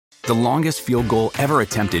The longest field goal ever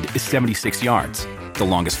attempted is 76 yards. The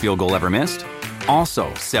longest field goal ever missed?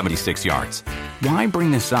 Also 76 yards. Why bring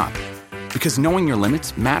this up? Because knowing your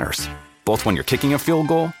limits matters, both when you're kicking a field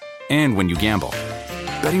goal and when you gamble.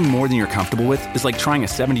 Betting more than you're comfortable with is like trying a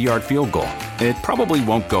 70-yard field goal. It probably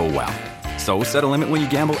won't go well. So set a limit when you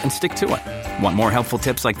gamble and stick to it. Want more helpful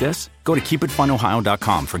tips like this? Go to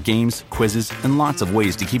keepitfunohio.com for games, quizzes, and lots of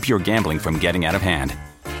ways to keep your gambling from getting out of hand.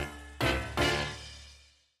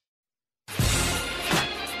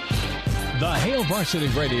 The Hail Varsity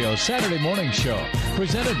Radio Saturday Morning Show,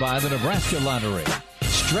 presented by the Nebraska Lottery.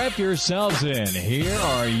 Strap yourselves in. Here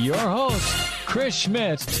are your hosts, Chris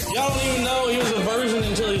Schmidt. Y'all don't even know he was a virgin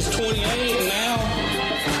until he's 28, and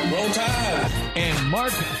now, roll tide. And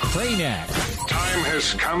Mark Cranack. Time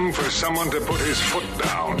has come for someone to put his foot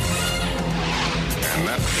down. And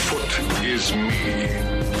that foot is me.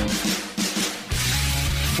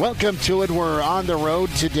 Welcome to it. We're on the road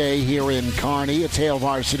today here in Kearney. It's Hail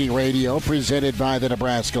Varsity Radio, presented by the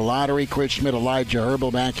Nebraska Lottery. Chris Schmidt, Elijah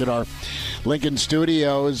Herbel back at our Lincoln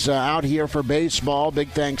Studios, out here for baseball. Big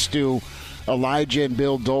thanks to Elijah and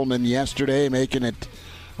Bill Dolman yesterday, making it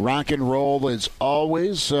rock and roll as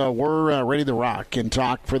always. We're ready to rock and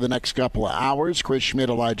talk for the next couple of hours. Chris Schmidt,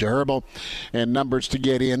 Elijah Herbel, and numbers to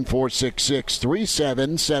get in: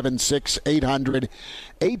 466-3776,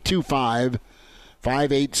 800-825-5865.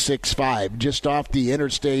 Just off the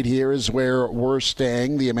interstate here is where we're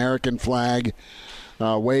staying. The American flag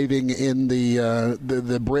waving in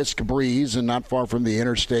the brisk breeze, and not far from the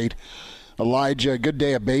interstate. Elijah, good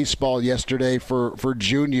day of baseball yesterday for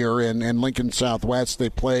Junior and Lincoln Southwest.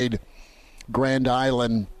 They played Grand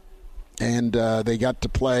Island, and they got to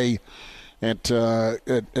play at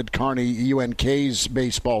Kearney UNK's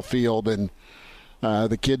baseball field, and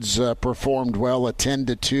the kids performed well, a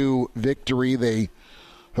 10-2 victory. They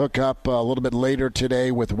hook up a little bit later today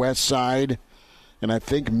with West Side, and I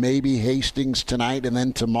think maybe Hastings tonight, and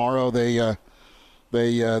then tomorrow they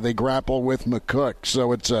grapple with McCook.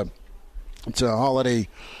 So it's a holiday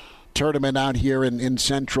tournament out here in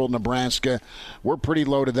central Nebraska. We're pretty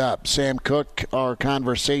loaded up. Sam Cook, our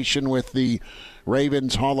conversation with the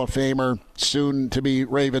Ravens Hall of Famer, soon to be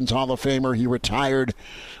Ravens Hall of Famer. He retired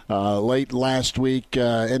late last week,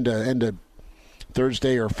 end of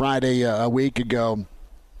Thursday or Friday a week ago.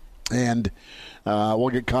 And we'll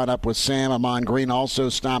get caught up with Sam. Amon Green also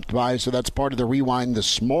stopped by, so that's part of the rewind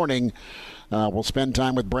this morning. We'll spend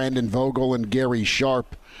time with Brandon Vogel and Gary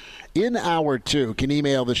Sharp in hour two. Can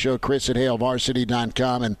email the show,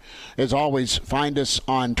 chris@hailvarsity.com. And as always, find us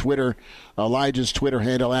on Twitter. Elijah's Twitter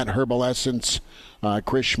handle at Herbalessence.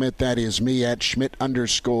 Chris Schmidt, that is me, at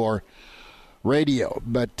Schmidt_radio.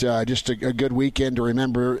 But just a good weekend to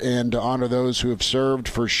remember and to honor those who have served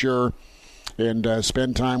for sure, and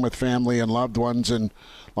spend time with family and loved ones. And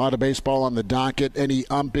a lot of baseball on the docket. Any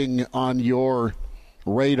umping on your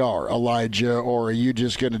radar, Elijah, or are you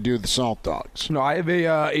just going to do the Salt Dogs? No, I have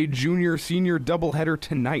a junior-senior doubleheader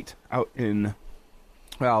tonight out in,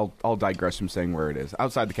 well, I'll digress from saying where it is,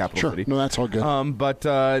 outside the capital city. No, that's all good. But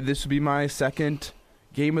this will be my second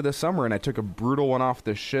game of the summer, and I took a brutal one off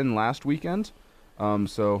the shin last weekend,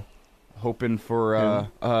 so hoping for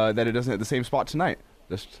that it doesn't hit the same spot tonight.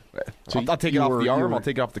 I'll take it off the arm. I'll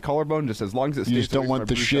take it off the collarbone, just as long as it stays. You just don't want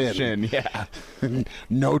the shin. Yeah.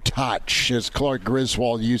 No touch, as Clark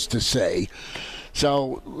Griswold used to say.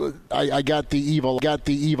 So I got the evil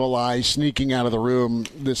eye sneaking out of the room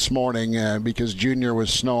this morning because Junior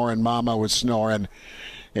was snoring, Mama was snoring,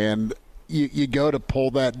 and you go to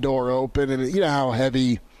pull that door open, and you know how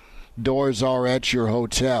heavy doors are at your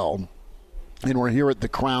hotel, and we're here at the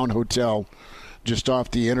Crown Hotel, just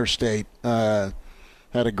off the interstate.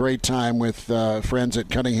 Had a great time with friends at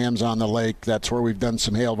Cunningham's on the Lake. That's where we've done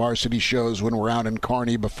some Hail Varsity shows when we're out in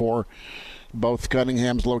Kearney before. Both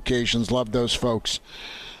Cunningham's locations, love those folks.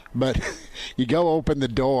 But you go open the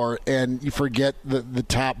door and you forget the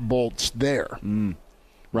top bolt's there,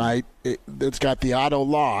 right? It's got the auto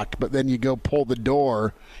lock, but then you go pull the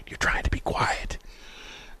door. You're trying to be quiet.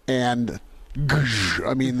 And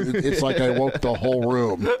I mean, it's like I woke the whole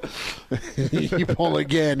room. You pull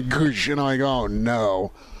again, and I go, oh,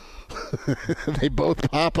 no. They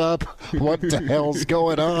both pop up. What the hell's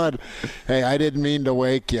going on? Hey, I didn't mean to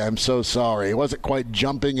wake you. I'm so sorry. It wasn't quite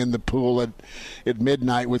jumping in the pool at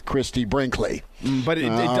midnight with Christy Brinkley. But it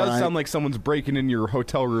does sound like someone's breaking in your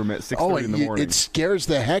hotel room at 6:30 in the morning. It scares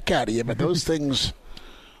the heck out of you. But those things,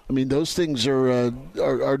 I mean, those things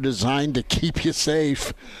are designed to keep you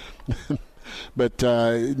safe. But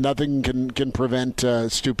nothing can prevent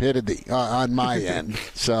stupidity on my end.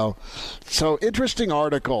 So interesting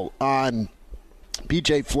article on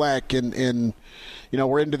PJ Fleck, and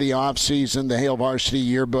we're into the off season. The Hail Varsity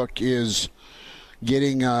Yearbook is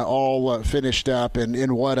getting all finished up,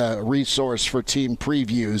 and what a resource for team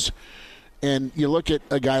previews. And you look at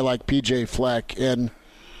a guy like PJ Fleck, and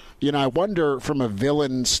I wonder from a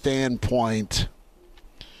villain standpoint,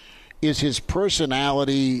 is his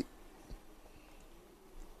personality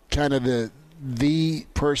kind of the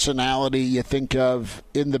personality you think of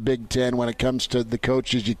in the Big Ten when it comes to the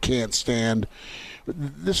coaches you can't stand?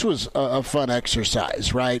 This was a fun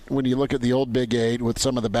exercise, right? When you look at the old Big Eight with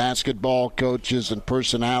some of the basketball coaches and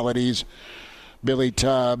personalities, Billy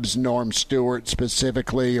Tubbs, Norm Stewart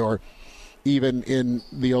specifically, or even in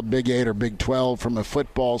the old Big 8 or Big 12 from a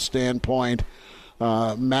football standpoint.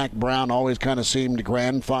 Mac Brown always kind of seemed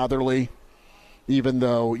grandfatherly, even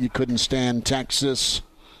though you couldn't stand Texas.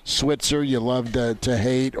 Switzer you loved to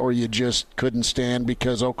hate, or you just couldn't stand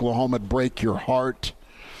because Oklahoma'd break your heart.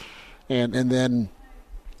 And then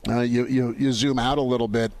you zoom out a little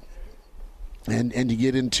bit and you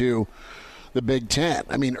get into the Big Ten.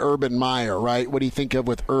 I mean, Urban Meyer, right? What do you think of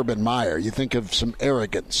with Urban Meyer? You think of some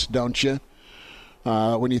arrogance, don't you?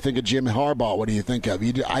 When you think of Jim Harbaugh, what do you think of?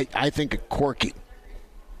 I think of quirky.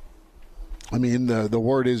 I mean, the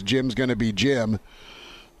word is Jim's going to be Jim.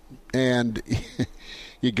 And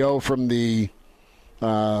you go from the,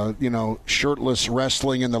 shirtless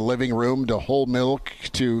wrestling in the living room to whole milk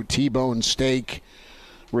to T-bone steak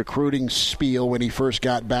recruiting spiel when he first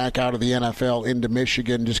got back out of the NFL into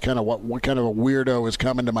Michigan, just kind of what kind of a weirdo is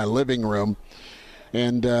coming to my living room.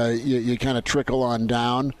 And you kind of trickle on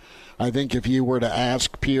down. I think if you were to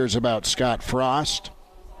ask peers about Scott Frost,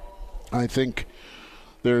 I think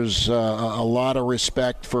there's a lot of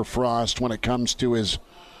respect for Frost when it comes to his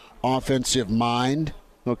offensive mind,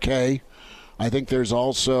 okay? I think there's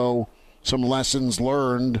also some lessons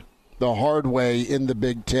learned the hard way in the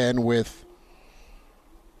Big Ten with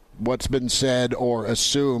what's been said or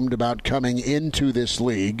assumed about coming into this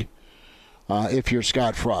league. If you're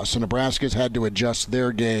Scott Frost. So Nebraska's had to adjust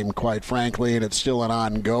their game, quite frankly, and it's still an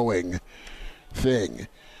ongoing thing.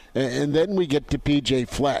 And then we get to P.J.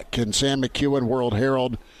 Fleck, and Sam McEwen, World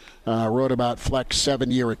Herald, wrote about Fleck's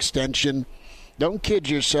 7-year extension. Don't kid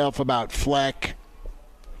yourself about Fleck.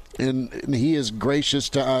 And he is gracious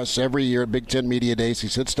to us every year at Big Ten Media Days. He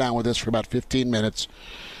sits down with us for about 15 minutes,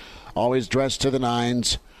 always dressed to the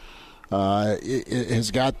nines.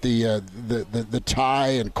 Has got the tie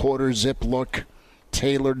and quarter zip look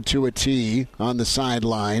tailored to a T on the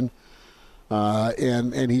sideline,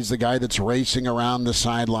 and he's the guy that's racing around the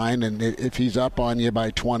sideline. And if he's up on you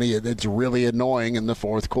by 20, it's really annoying in the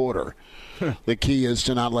fourth quarter. The key is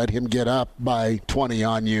to not let him get up by 20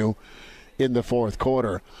 on you in the fourth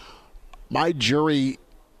quarter. My jury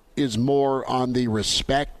is more on the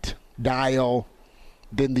respect dial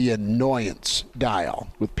than the annoyance dial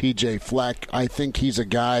with PJ Fleck. I think he's a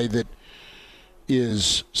guy that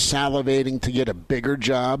is salivating to get a bigger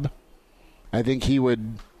job. I think he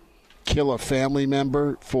would kill a family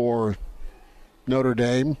member for Notre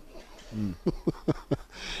Dame. and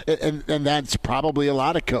that's probably a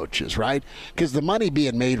lot of coaches, right? Because the money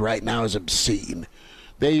being made right now is obscene.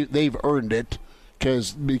 They've earned it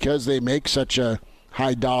because they make such a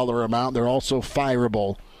high dollar amount. They're also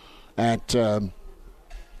fireable at a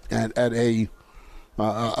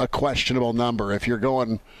questionable number. If you're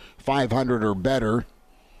going 500 or better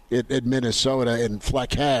at Minnesota, and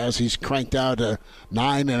Fleck he's cranked out a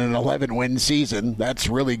 9 and an 11 win season. That's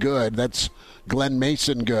really good. That's Glenn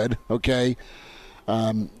Mason good. Okay,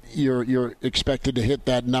 you're expected to hit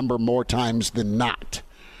that number more times than not.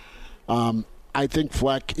 I think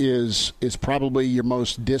Fleck is probably your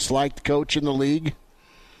most disliked coach in the league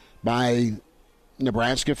by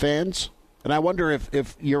Nebraska fans. And I wonder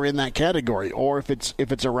if you're in that category, or if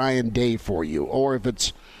it's a Ryan Day for you, or if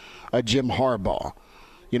it's a Jim Harbaugh.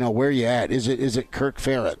 Where are you at? Is it Kirk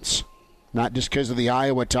Ferentz? Not just because of the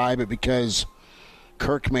Iowa tie, but because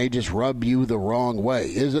Kirk may just rub you the wrong way.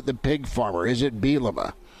 Is it the pig farmer? Is it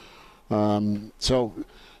Bielema? And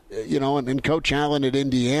Coach Allen at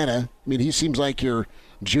Indiana, I mean, he seems like your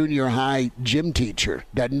junior high gym teacher,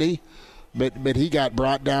 doesn't he? But he got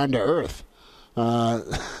brought down to earth.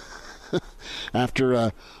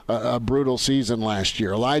 After a brutal season last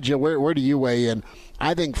year. Elijah, where do you weigh in?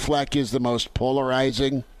 I think Fleck is the most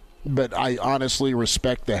polarizing, but I honestly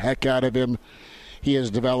respect the heck out of him. He has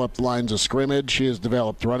developed lines of scrimmage. He has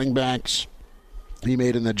developed running backs. He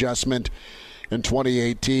made an adjustment in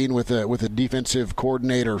 2018 with a defensive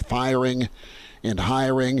coordinator firing and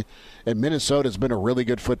hiring. And Minnesota's been a really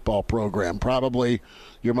good football program, probably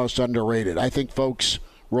your most underrated. I think folks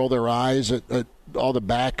roll their eyes at all the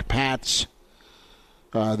back pats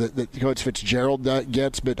that Coach Fitzgerald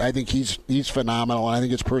gets, but I think he's phenomenal, and I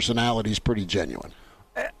think his personality is pretty genuine.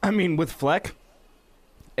 I mean, with Fleck,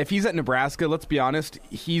 if he's at Nebraska, let's be honest,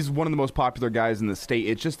 he's one of the most popular guys in the state.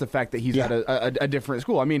 It's just the fact that he's at a different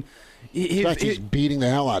school. I mean, he's beating the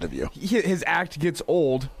hell out of you. His act gets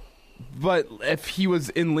old, but if he was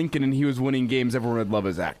in Lincoln and he was winning games, everyone would love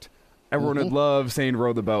his act. Everyone would love saying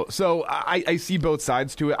row the boat. So I see both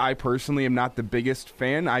sides to it. I personally am not the biggest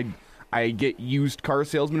fan. I get used car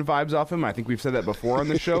salesman vibes off him. I think we've said that before on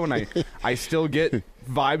the show, and I still get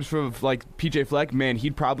vibes from like PJ Fleck. Man,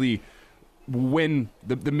 he'd probably win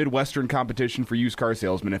the Midwestern competition for used car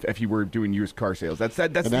salesman if he were doing used car sales. That's the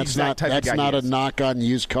exact type of guy. That's not a knock on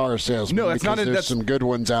used car salesman. No, that's not. There's some good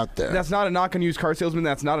ones out there. That's not a knock on used car salesman.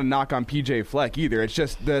 That's not a knock on PJ Fleck either. It's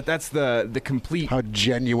just that's the complete. How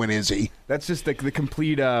genuine is he? That's just the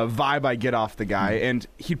complete vibe I get off the guy, and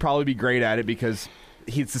he'd probably be great at it because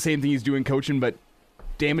it's the same thing he's doing coaching. But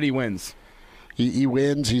damn it, he wins. He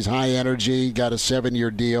wins. He's high energy. Got a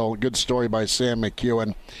 7-year deal. Good story by Sam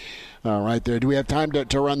McEwen. Right there. Do we have time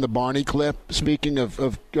to run the Barney clip? Speaking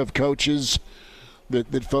of coaches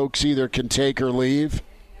that folks either can take or leave.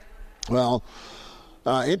 Well,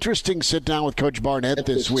 interesting sit down with Coach Barnett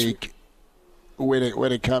this week when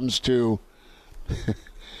it comes to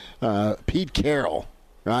Pete Carroll,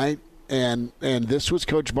 right? And this was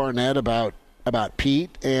Coach Barnett about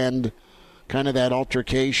Pete and kind of that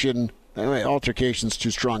altercation. Anyway, altercation's too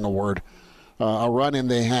strong a word. A run-in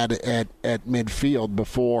they had at midfield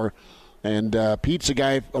before. And Pete's a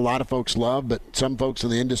guy a lot of folks love, but some folks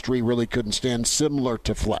in the industry really couldn't stand, similar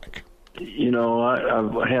to Fleck. You know,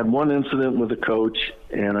 I've had one incident with a coach,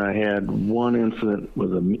 and I had one incident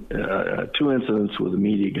with two incidents with the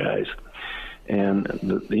media guys. And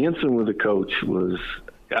the incident with the coach was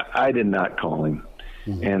I did not call him.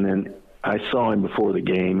 Mm-hmm. And then I saw him before the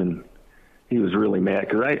game, and he was really mad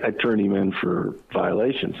because I turned him in for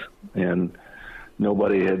violations. And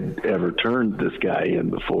nobody had ever turned this guy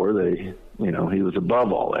in before. He was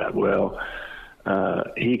above all that. Well,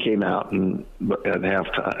 he came out and at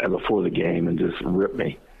halftime before the game and just ripped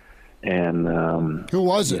me. And who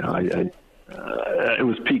was it? It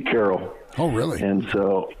was Pete Carroll. Oh, really? And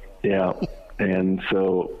so, yeah, and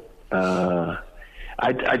so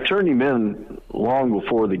I turned him in long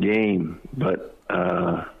before the game, but.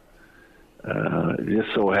 It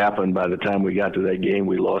just so happened by the time we got to that game,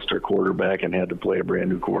 we lost our quarterback and had to play a brand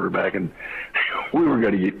new quarterback, and we were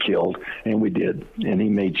going to get killed, and we did, and he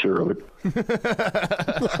made sure of it.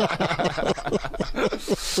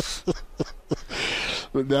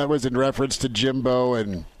 That was in reference to Jimbo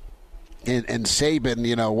and Saban.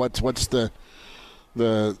 You know, what's the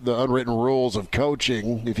unwritten rules of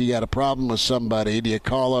coaching? If you got a problem with somebody, do you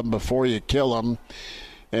call them before you kill them?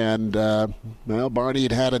 And, Barney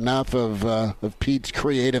had enough of Pete's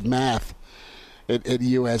creative math at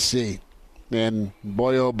USC. And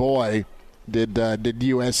boy, oh boy, did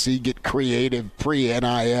USC get creative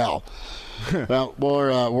pre-NIL. Well,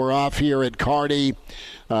 we're off here at Kearney.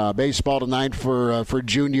 Baseball tonight for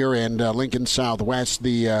Junior and Lincoln Southwest,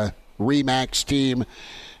 the RE/MAX team.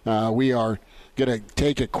 We are going to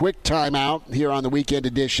take a quick timeout here on the weekend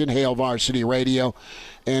edition, Hail Varsity Radio.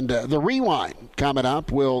 And the Rewind coming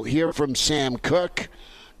up. We'll hear from Sam Cook,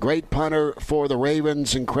 great punter for the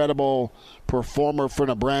Ravens, incredible performer for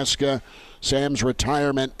Nebraska. Sam's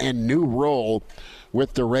retirement and new role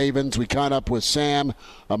with the Ravens. We caught up with Sam.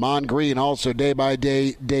 Ahman Green also day by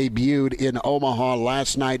day debuted in Omaha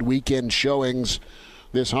last night, weekend showings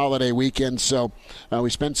this holiday weekend. So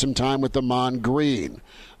we spent some time with Ahman Green.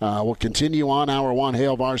 We'll continue on Hour 1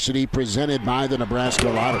 Hail Varsity, presented by the Nebraska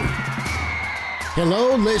Lottery.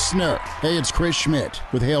 Hello, listener. Hey, it's Chris Schmidt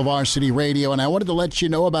with Hail Varsity Radio, and I wanted to let you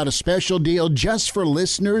know about a special deal just for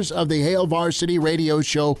listeners of the Hail Varsity Radio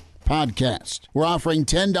Show podcast. We're offering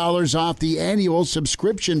 $10 off the annual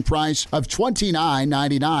subscription price of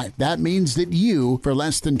 $29.99. That means that you, for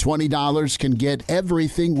less than $20, can get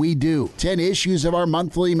everything we do. 10 issues of our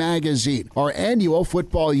monthly magazine, our annual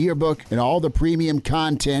football yearbook, and all the premium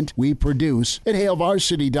content we produce at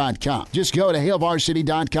HailVarsity.com. Just go to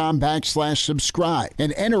HailVarsity.com/subscribe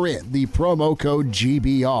and enter in the promo code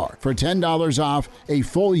GBR for $10 off a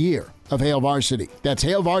full year of Hail Varsity. That's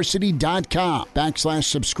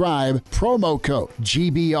HailVarsity.com/subscribe, promo code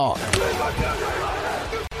GBR.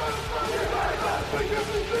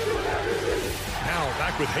 Now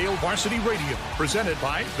back with Hail Varsity Radio, presented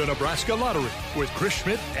by the Nebraska Lottery, with Chris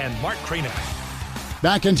Schmidt and Mark Cranick.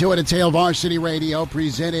 Back into it, it's Hail Varsity Radio,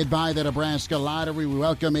 presented by the Nebraska Lottery. We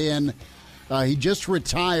welcome in, he just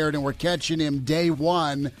retired, and we're catching him day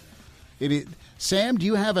one Sam, do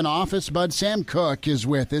you have an office, bud? Sam Cook is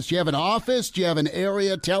with us. Do you have an office? Do you have an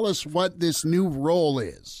area? Tell us what this new role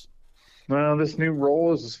is. Well, this new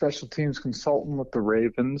role is a special teams consultant with the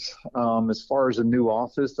Ravens. As far as a new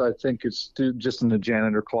office, I think it's just in the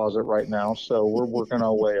janitor closet right now. So we're working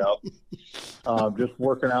our way up. Just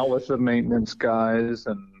working out with the maintenance guys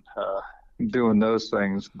and doing those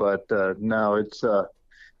things. But no, it's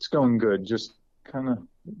going good. Just kind of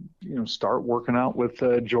start working out with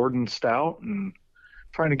Jordan Stout and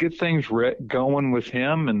trying to get things going with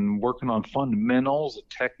him and working on fundamentals and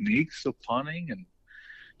techniques of punting and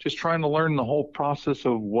just trying to learn the whole process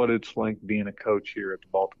of what it's like being a coach here at the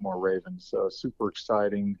Baltimore Ravens. So super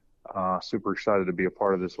exciting, super excited to be a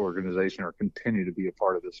part of this organization or continue to be a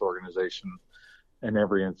part of this organization and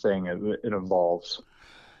everything it involves.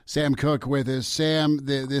 Sam Cook with us. Sam,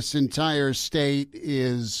 this entire state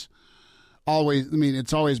is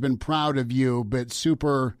it's always been proud of you, but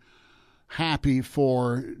super happy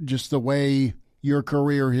for just the way your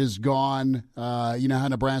career has gone. You know how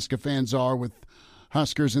Nebraska fans are with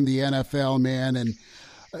Huskers in the NFL, man, and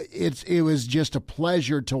it was just a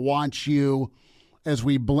pleasure to watch you as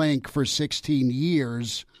we blink for 16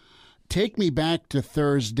 years. Take me back to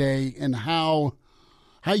Thursday and how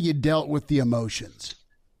you dealt with the emotions.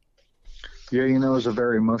 Yeah, it was a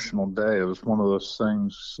very emotional day. It was one of those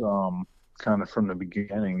things kind of from the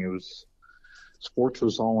beginning. Sports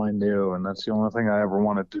was all I knew, and that's the only thing I ever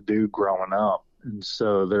wanted to do growing up. And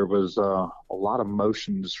so there was a lot of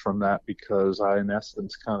emotions from that because I, in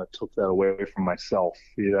essence, kind of took that away from myself.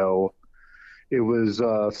 It was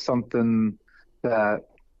something that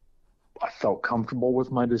I felt comfortable with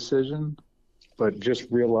my decision, but just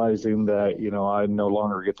realizing that, I no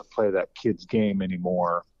longer get to play that kid's game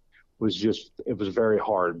anymore it was very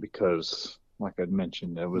hard because, like I'd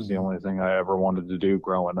mentioned, it was the only thing I ever wanted to do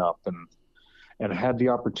growing up. And I had the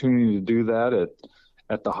opportunity to do that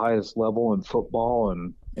at the highest level in football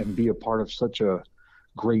and be a part of such a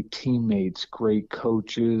great teammates, great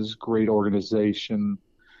coaches, great organization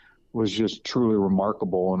was just truly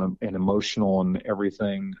remarkable and emotional and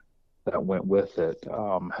everything that went with it.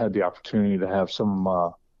 Had the opportunity to have some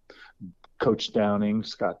Coach Downing,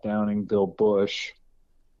 Scott Downing, Bill Bush,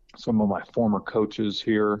 some of my former coaches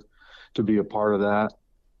here to be a part of that,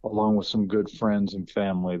 along with some good friends and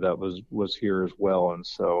family that was here as well. And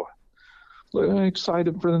so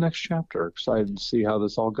excited for the next chapter, excited to see how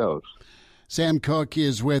this all goes. Sam Cook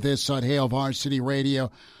is with us on Hail Varsity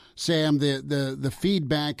Radio. Sam, the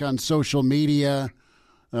feedback on social media,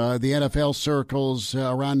 the NFL circles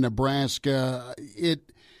around Nebraska,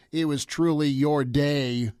 it was truly your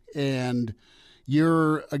day, and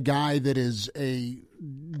you're a guy that is a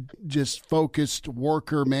just focused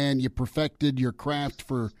worker, man. You perfected your craft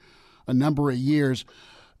for a number of years.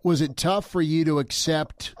 Was it tough for you to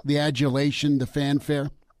accept the adulation, the fanfare?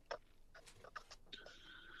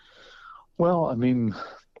 Well, being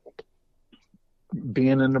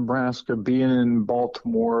in Nebraska, being in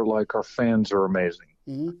Baltimore, our fans are amazing.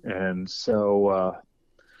 Mm-hmm. And so,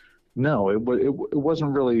 no, it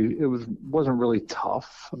wasn't really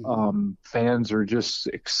tough. Mm-hmm. Fans are just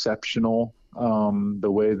exceptional.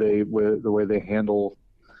 The way they handle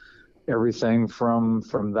everything from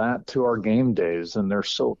that to our game days, and they're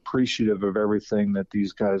so appreciative of everything that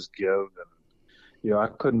these guys give. And I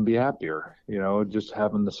couldn't be happier. Just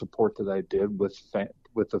having the support that I did with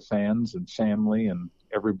the fans and family and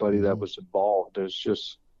everybody that was involved.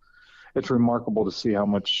 It's remarkable to see how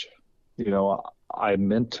much I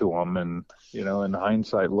meant to them. And in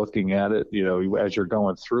hindsight, looking at it, as you're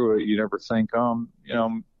going through it, you never think,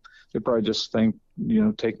 they probably just think,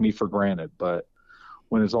 take me for granted. But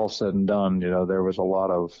when it's all said and done, there was a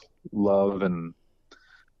lot of love and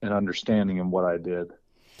understanding in what I did.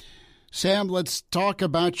 Sam, let's talk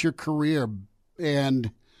about your career,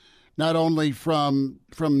 and not only from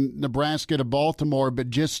Nebraska to Baltimore, but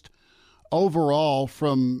just overall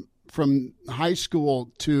from high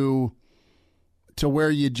school to where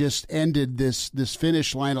you just ended this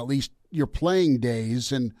finish line, at least your playing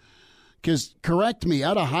days. And because, correct me,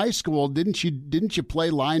 out of high school, didn't you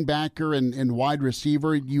play linebacker and wide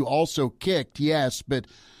receiver? You also kicked, yes, but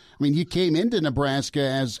you came into Nebraska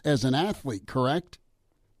as an athlete, correct?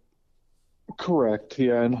 Correct.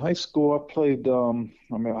 Yeah. In high school, I played,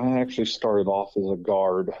 I actually started off as a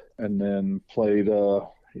guard and then played,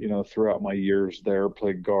 throughout my years there,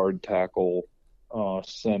 played guard, tackle,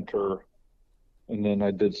 center. And then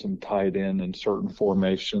I did some tight end in certain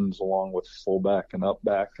formations along with fullback and up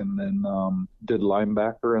back, and then did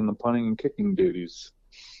linebacker and the punting and kicking duties.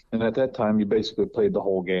 And at that time, you basically played the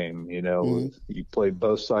whole game. Mm-hmm. You played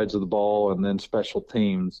both sides of the ball and then special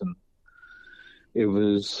teams. And it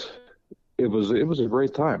was it was a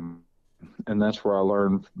great time. And that's where I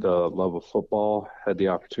learned the love of football, had the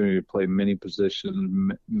opportunity to play many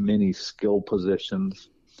positions, many skill positions.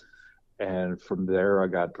 And from there, I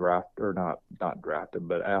got drafted, or not drafted,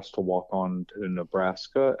 but asked to walk on to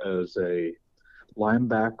Nebraska as a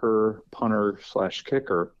linebacker, punter /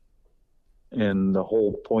 kicker. And the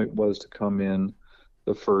whole point was to come in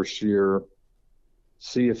the first year,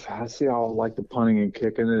 see how I like the punting and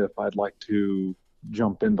kicking it. If I'd like to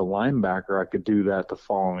jump into linebacker, I could do that the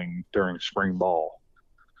following during spring ball.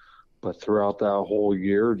 But throughout that whole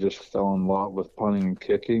year, just fell in love with punting and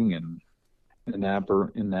kicking, and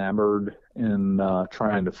enamored in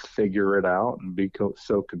trying to figure it out and be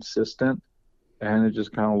so consistent. And it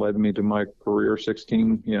just kind of led me to my career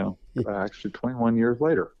 21 years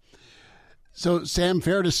later. So, Sam,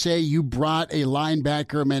 fair to say you brought a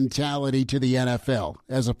linebacker mentality to the NFL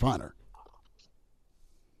as a punter?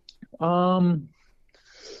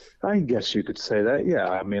 I guess you could say that. Yeah.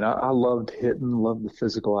 I mean, I loved hitting, loved the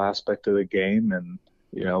physical aspect of the game, and,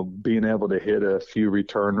 being able to hit a few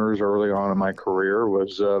returners early on in my career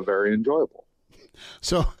was very enjoyable.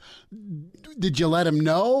 So did you let him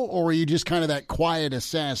know, or were you just kind of that quiet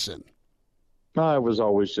assassin? I was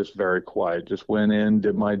always just very quiet, just went in,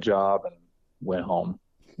 did my job, and went home.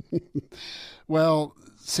 Well,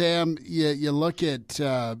 Sam, you look at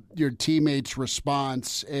your teammates'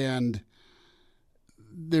 response, and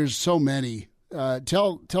there's so many.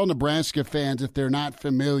 Tell Nebraska fans, if they're not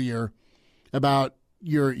familiar, about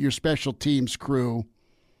your special teams crew,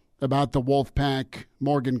 about the Wolfpack,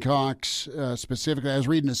 Morgan Cox specifically. I was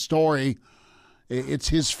reading a story. It's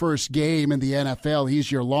his first game in the NFL.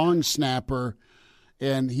 He's your long snapper,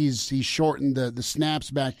 and he's shortened the snaps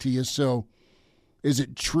back to you. So is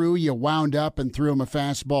it true you wound up and threw him a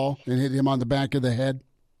fastball and hit him on the back of the head?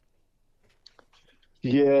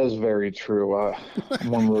 Yeah, it's very true. I'm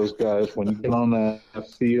one of those guys, when you get on that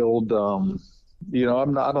field,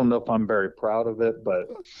 I don't know if I'm very proud of it, but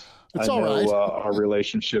it's I know all right. Our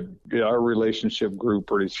relationship grew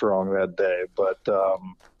pretty strong that day. But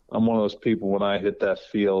I'm one of those people, when I hit that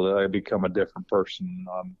field, I become a different person.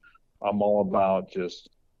 I'm all about just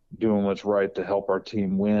doing what's right to help our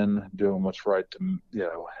team win, doing what's right to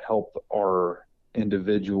help our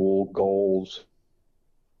individual goals,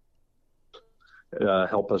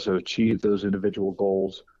 help us achieve those individual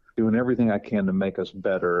goals, doing everything I can to make us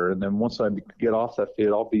better. And then once I get off that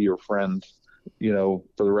field, I'll be your friend, for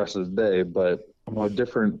the rest of the day. But I'm a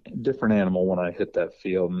different animal when I hit that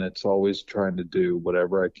field, and it's always trying to do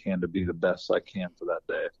whatever I can to be the best I can for that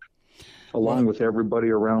day, along with everybody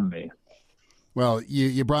around me. Well,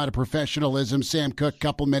 you brought a professionalism. Sam Cook,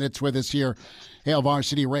 couple minutes with us here. Hail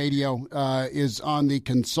Varsity Radio is on the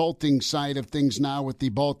consulting side of things now with the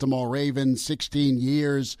Baltimore Ravens, 16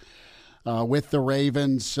 years with the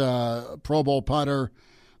Ravens, Pro Bowl punter,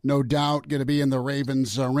 no doubt going to be in the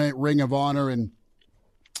Ravens Ring of Honor, and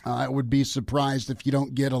I would be surprised if you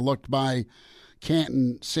don't get a look by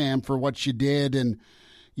Canton, Sam, for what you did. And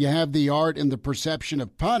you have the art and the perception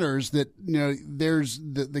of punters that, there's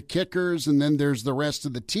the kickers and then there's the rest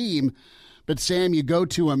of the team. But, Sam, you go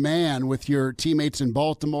to a man with your teammates in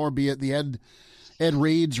Baltimore, be it the Ed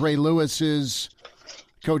Reeds, Ray Lewis's,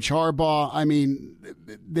 Coach Harbaugh. I mean,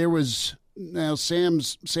 there was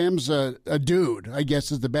Sam's a dude, I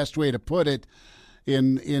guess is the best way to put it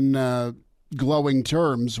in glowing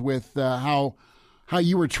terms with how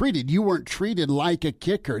you were treated. You weren't treated like a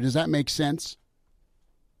kicker. Does that make sense?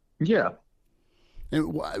 Yeah.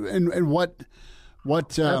 And what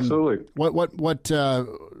absolutely.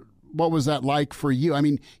 What was that like for you? I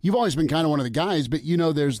mean, you've always been kind of one of the guys, but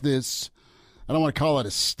there's this, I don't want to call it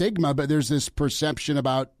a stigma, but there's this perception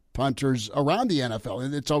about punters around the NFL,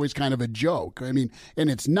 and it's always kind of a joke. I mean, and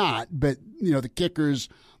it's not, but the kickers,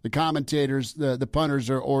 the commentators, the punters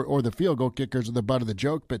or the field goal kickers are the butt of the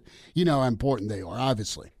joke, but how important they are,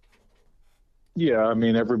 obviously. Yeah, I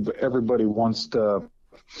mean, everybody wants to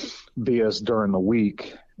be us during the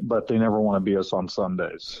week, but they never want to be us on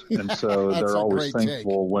Sundays, and so they're always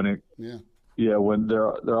thankful when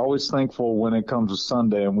they're always thankful when it comes to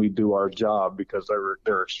Sunday and we do our job, because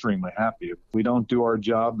they're extremely happy. If we don't do our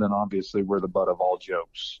job, then obviously we're the butt of all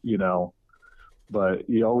jokes, But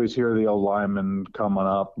you always hear the old linemen coming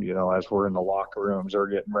up, as we're in the locker rooms, they're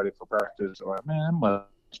getting ready for practice. Like, man, it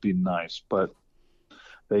must be nice, but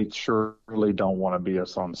they surely don't want to be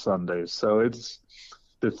us on Sundays. So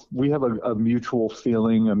we have a mutual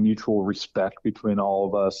feeling, a mutual respect between all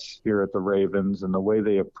of us here at the Ravens, and the way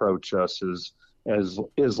they approach us is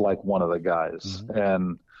like one of the guys. Mm-hmm.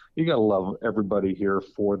 And you got to love everybody here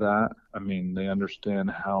for that. I mean, they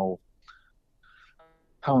understand how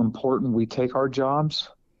important we take our jobs,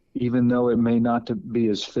 even though it may not to be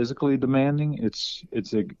as physically demanding, it's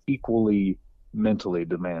equally mentally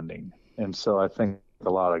demanding. And so I think a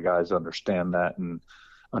lot of guys understand that and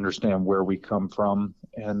understand where we come from,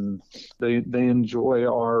 and they enjoy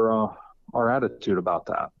our attitude about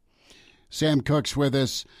that. Sam Cook's with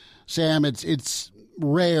us. Sam, it's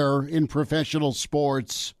rare in professional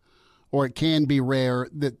sports, or it can be rare,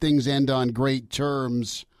 that things end on great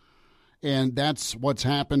terms, and that's what's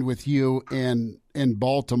happened with you in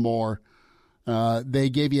Baltimore. They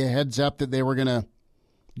gave you a heads up that they were going to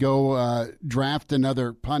go draft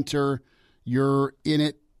another punter. You're in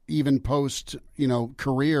it even post,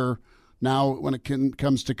 career. Now, when it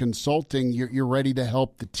comes to consulting, you're ready to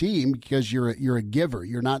help the team because you're a giver.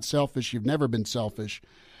 You're not selfish. You've never been selfish.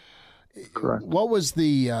 Correct. What was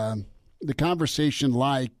the conversation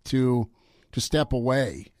like to step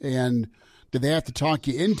away? And did they have to talk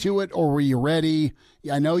you into it, or were you ready?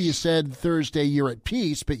 I know you said Thursday you're at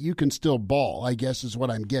peace, but you can still ball, I guess is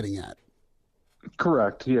what I'm getting at.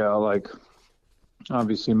 Correct. Yeah,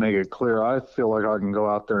 obviously make it clear. I feel like I can go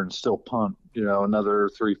out there and still punt, another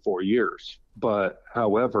 3-4 years. But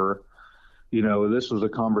however, this was a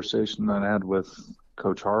conversation that I had with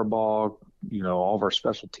Coach Harbaugh, all of our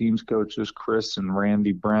special teams coaches, Chris and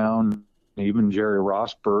Randy Brown, even Jerry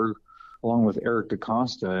Rosberg, along with Eric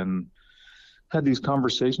DaCosta, and had these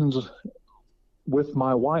conversations with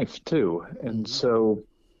my wife too. And so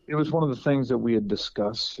it was one of the things that we had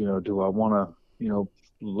discussed, do I want to,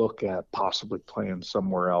 look at possibly playing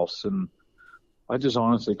somewhere else? And I just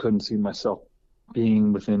honestly couldn't see myself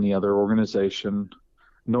being with any other organization,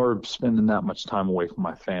 nor spending that much time away from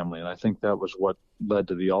my family. And I think that was what led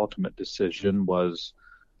to the ultimate decision was,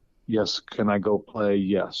 yes, can I go play?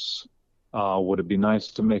 Yes. Would it be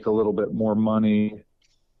nice to make a little bit more money?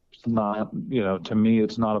 It's not, to me,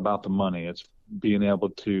 it's not about the money. It's being able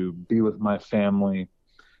to be with my family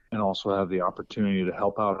and also have the opportunity to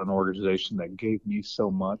help out an organization that gave me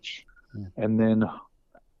so much. And then,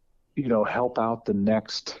 help out the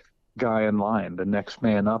next guy in line, the next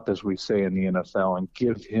man up, as we say in the NFL, and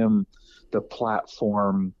give him the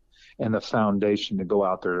platform and the foundation to go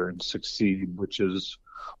out there and succeed, which is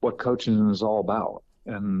what coaching is all about.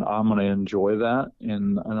 And I'm going to enjoy that.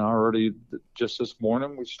 And already just this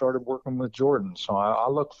morning, we started working with Jordan. So I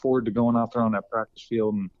look forward to going out there on that practice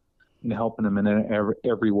field and helping him in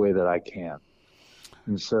every way that I can.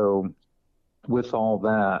 And so with all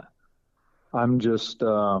that, I'm just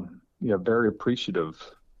very appreciative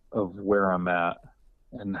of where I'm at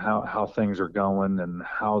and how things are going and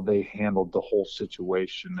how they handled the whole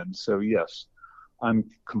situation. And so, yes, I'm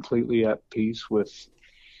completely at peace with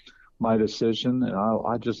my decision, and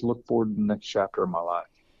I just look forward to the next chapter of my life.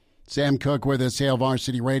 Sam Cook with us, Hail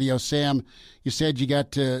Varsity Radio. Sam, you said you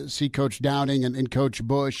got to see Coach Downing and Coach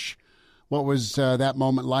Bush. What was that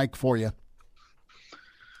moment like for you?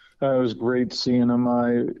 It was great seeing them.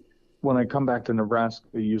 When I come back to Nebraska,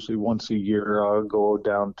 usually once a year, I'll go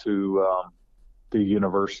down to the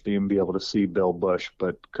university and be able to see Bill Bush.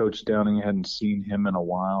 But Coach Downing, hadn't seen him in a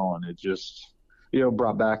while, and it just,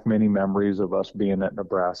 brought back many memories of us being at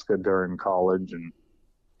Nebraska during college and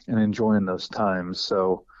enjoying those times.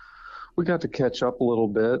 So we got to catch up a little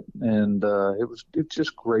bit, and it's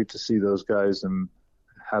just great to see those guys and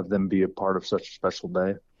have them be a part of such a special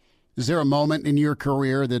day. Is there a moment in your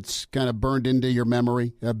career that's kind of burned into your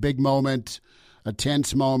memory? A big moment, a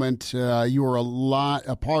tense moment? You were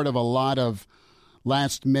a part of a lot of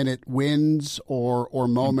last-minute wins or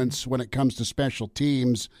moments when it comes to special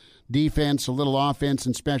teams, defense, a little offense,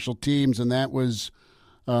 and special teams, and that was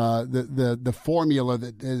the formula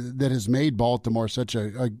that has made Baltimore such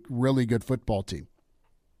a really good football team.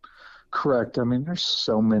 Correct. I mean, there's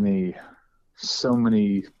so many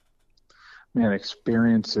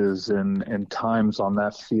experiences and times on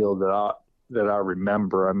that field that I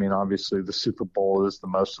remember. I mean, obviously the Super Bowl is the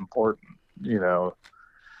most important.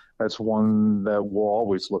 That's one that we'll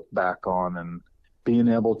always look back on, and being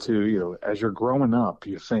able to, as you're growing up,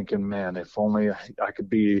 you're thinking, man, if only I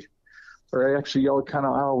could be. Or actually, I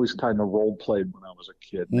always kind of role played when I was a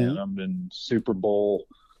kid. Man, I'm in Super Bowl.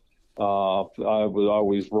 I was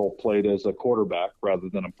always role played as a quarterback rather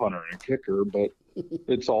than a punter and a kicker, but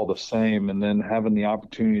it's all the same. And then having the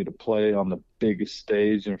opportunity to play on the biggest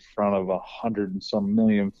stage in front of 100 and some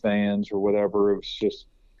million fans or whatever, it's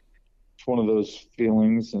one of those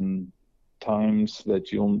feelings and times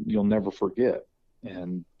that you'll never forget.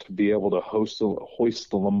 And to be able to hoist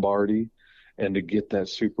the Lombardi and to get that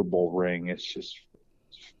Super Bowl ring, it's just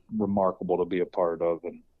remarkable to be a part of.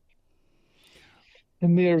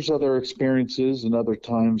 And there's other experiences and other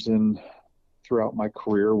times throughout my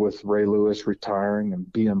career with Ray Lewis retiring and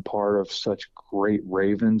being part of such great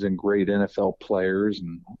Ravens and great NFL players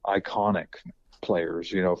and iconic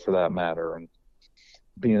players, for that matter. And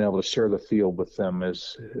being able to share the field with them it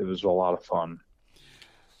was a lot of fun.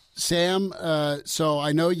 Sam, so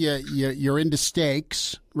I know you're into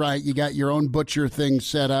steaks, right? You got your own butcher thing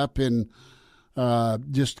set up in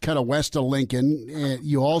just kind of west of Lincoln.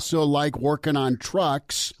 You also like working on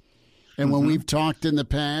trucks. And when we've talked in the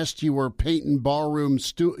past, you were painting ballroom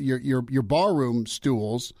your ballroom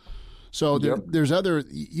stools. So there's other.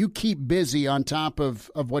 You keep busy on top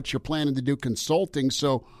of what you're planning to do consulting.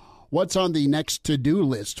 So what's on the next to-do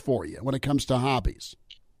list for you when it comes to hobbies?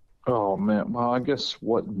 Oh man, well I guess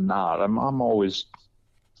what not. I'm always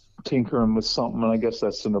tinkering with something, and I guess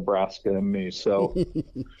that's the Nebraska in me. So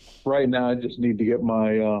right now I just need to get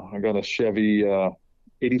my. I got a Chevy.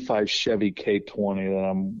 85 Chevy K20 that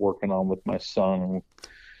I'm working on with my son.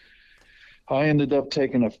 I ended up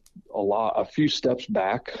taking a few steps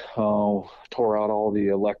back, tore out all the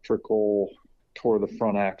electrical, tore the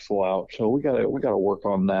front axle out. So we gotta work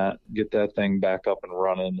on that, get that thing back up and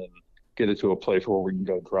running, and get it to a place where we can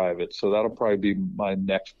go drive it. So that'll probably be my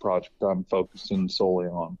next project I'm focusing solely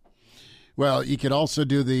on. Well, you could also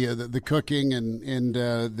do the cooking and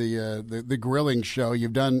the grilling show.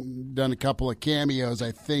 You've done a couple of cameos,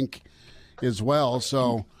 I think, as well.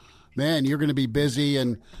 So, man, you're going to be busy.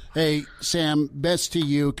 And hey, Sam, best to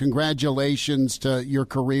you. Congratulations to your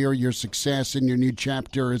career, your success, and your new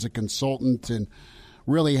chapter as a consultant. And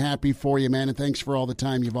really happy for you, man. And thanks for all the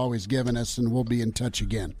time you've always given us. And we'll be in touch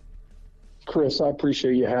again. Chris, I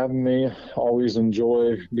appreciate you having me. Always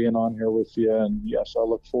enjoy being on here with you. And yes, I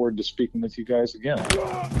look forward to speaking with you guys again.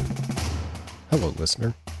 Hello,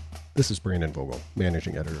 listener. This is Brandon Vogel,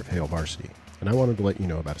 managing editor of Hail Varsity, and I wanted to let you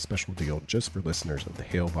know about a special deal just for listeners of the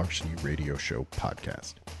Hail Varsity Radio Show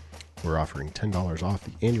podcast. We're offering $10 off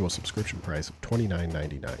the annual subscription price of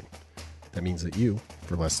 $29.99. That means that you,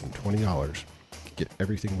 for less than $20, can get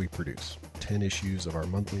everything we produce: 10 issues of our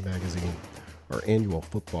monthly magazine, our annual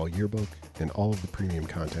football yearbook, and all of the premium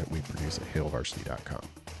content we produce at HailVarsity.com.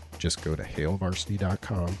 Just go to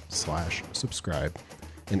HailVarsity.com/subscribe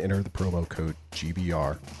and enter the promo code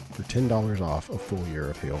GBR for $10 off a full year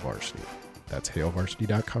of Hail Varsity. That's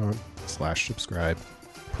HailVarsity.com/subscribe,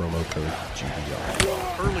 promo code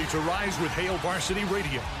GBR. Early to rise with Hail Varsity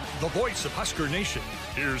Radio, the voice of Husker Nation.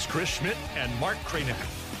 Here's Chris Schmidt and Mark Cranick.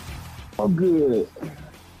 Oh, good.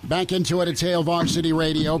 Back into it, it's Hail Varsity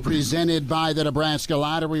Radio, presented by the Nebraska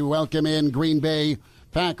Lottery. Welcome in Green Bay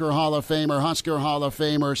Packer Hall of Famer, Husker Hall of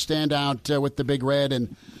Famer, standout with the Big Red,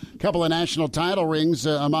 and a couple of national title rings.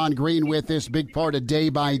 Ahman Green with this big part of Day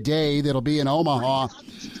by Day that'll be in Omaha.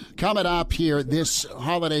 Coming up here this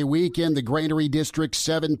holiday weekend, the Granary District,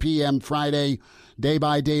 7 p.m. Friday.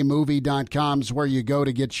 DayByDayMovie.com is where you go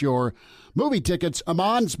to get your movie tickets.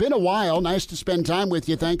 Ahman, it's been a while. Nice to spend time with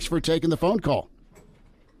you. Thanks for taking the phone call.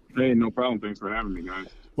 Hey, no problem. Thanks for having me, guys.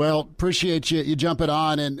 Well, appreciate you jumping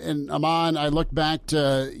on. And Ahman, I look back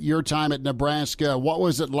to your time at Nebraska. What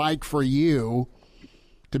was it like for you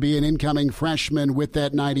to be an incoming freshman with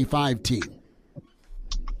that 95 team?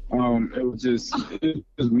 It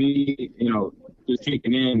was me, just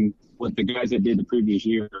taking in what the guys that did the previous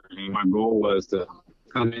year. And my goal was to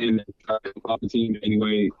come in and try to help the team any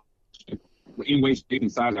way, shape,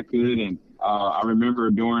 and size I could. And I remember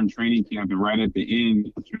during training camp and right at the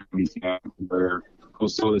end of training camp where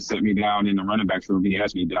Coach Solis set me down in the running backs room. He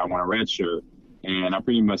asked me, did I want a red shirt? And I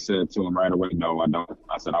pretty much said to him right away, no, I don't.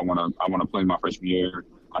 I said, I want to play my freshman year.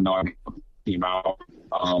 I know I can help the team out.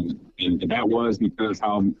 And that was because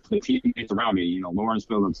how the teammates around me, Lawrence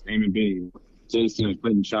Phillips, Damon Benny, Jason,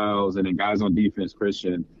 Clinton Childs, and then guys on defense,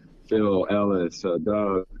 Christian, Phil, Ellis,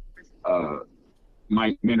 Doug,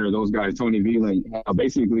 Mike Minner, those guys, Tony Veland.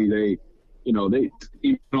 Basically, they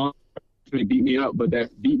beat me up, but that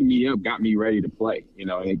beating me up got me ready to play.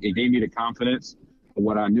 It gave me the confidence of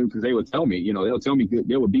what I knew because they would tell me, they'll tell me,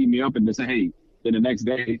 they would beat me up and they say, hey, then the next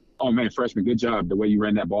day, oh man, freshman, good job. The way you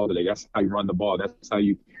ran that ball today, that's how you run the ball. That's how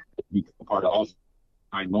you become part of offense.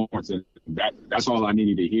 Lawrence, and that's all I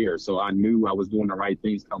needed to hear. So I knew I was doing the right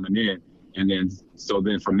things coming in. And then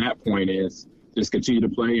from that point is just continue to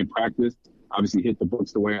play and practice, obviously hit the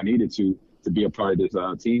books the way I needed to be a part of this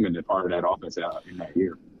team and a part of that offense in that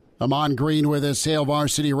year. Ahman Green with us, Hail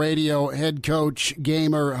Varsity Radio, head coach,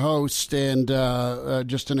 gamer, host, and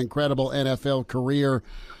just an incredible NFL career.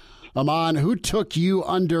 Ahman, who took you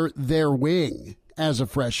under their wing as a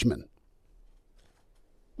freshman?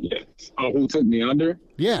 Yes. Oh, who took me under?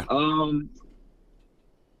 Yeah.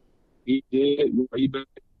 He did.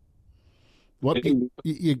 What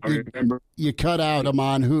you cut out,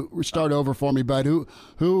 Amon? Who start over for me, bud?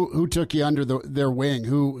 Who took you under their wing?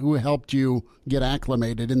 Who helped you get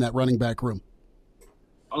acclimated in that running back room?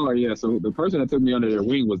 Oh yeah, so the person that took me under their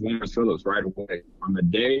wing was Lance Phillips right away. On the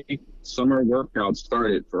day summer workouts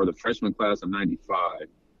started for the freshman class of '95,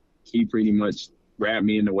 he pretty much grabbed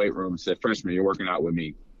me in the weight room and said, "Freshman, you're working out with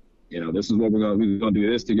me. This is what we're gonna do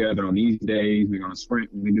this together on these days. We're gonna sprint.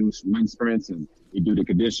 We do wind sprints and we do the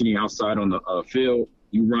conditioning outside on the field.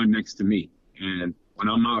 You run next to me, and when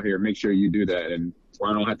I'm out here, make sure you do that, and so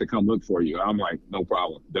I don't have to come look for you." I'm like, "No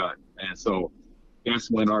problem, done." And so that's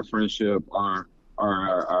when our friendship, our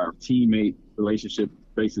teammate relationship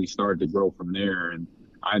basically started to grow from there. And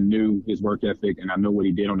I knew his work ethic and I knew what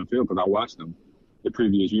he did on the field because I watched him the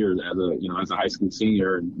previous years as a high school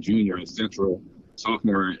senior and junior in Central,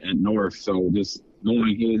 sophomore at North. So just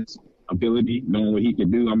knowing his ability, knowing what he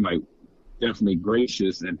could do, I'm like definitely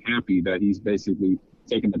gracious and happy that he's basically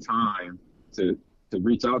taking the time to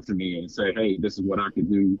reach out to me and say, "Hey, this is what I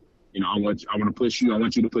could do. I want to push you. I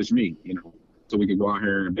want you to push me, so we can go out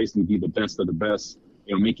here and basically be the best of the best,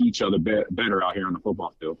 make each other better out here on the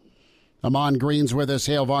football field." Amon Green's with us,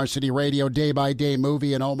 Hail Varsity Radio, day-by-day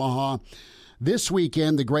movie in Omaha. This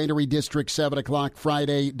weekend, the Granary District, 7 o'clock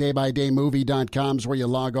Friday, daybydaymovie.com is where you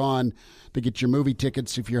log on to get your movie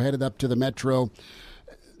tickets if you're headed up to the Metro.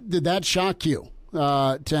 Did that shock you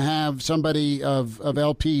to have somebody of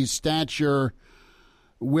LP's stature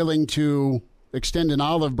willing to extend an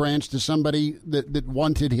olive branch to somebody that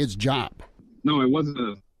wanted his job? No, it wasn't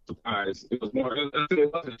a surprise. It wasn't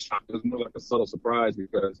a shock. It was more like a subtle surprise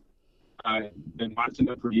because I've been watching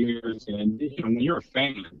it for years. And when you're a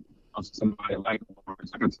fan of somebody like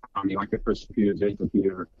Lawrence, like a Tommy, like a Christian Peter, Jason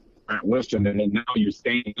Peter, Grant Western, and then now you're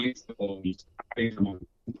standing next to them, you're studying them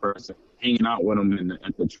in person, hanging out with them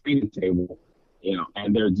at the training table,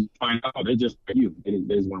 and they're just like you. They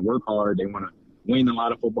just want to work hard. They want to win a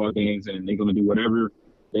lot of football games, and they're going to do whatever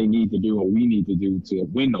they need to do or we need to do to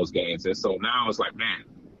win those games. And so now it's like, man,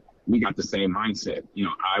 we got the same mindset.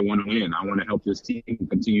 I want to win. I want to help this team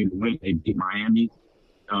continue to win. They beat Miami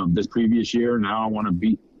this previous year. Now I want to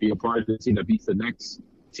be a part of the team that beats the next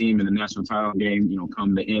team in the national title game,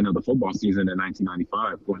 come the end of the football season in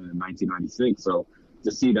 1995, going into 1996. So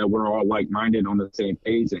to see that we're all like-minded on the same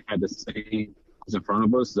page and had the same in front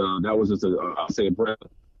of us, that was just a breath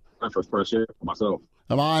of fresh air for myself.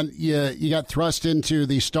 Amon, you got thrust into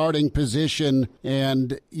the starting position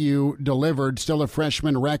and you delivered, still a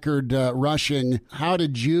freshman record rushing. How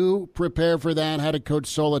did you prepare for that? How did Coach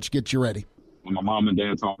Solich get you ready? When my mom and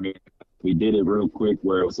dad taught me, we did it real quick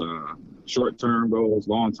where it was short-term goals,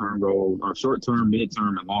 long-term goals, or short-term,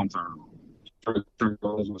 mid-term, and long-term. Short-term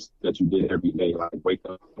goals was that you did every day, like wake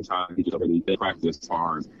up on time, you just already practice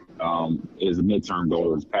hard. Is a mid-term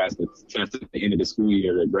goal, is pass the test at the end of the school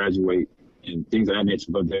year to graduate and things of that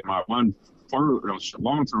nature. But then my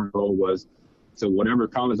long-term goal was to whatever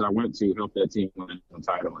college I went to, help that team win the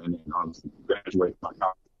title and then obviously graduate my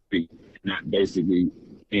college degree. And that basically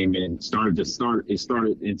came in and started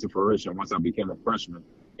into fruition once I became a freshman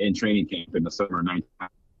in training camp in the summer of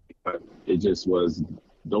 1990. But it just was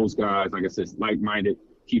those guys, like I said, like-minded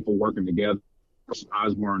people working together. Coach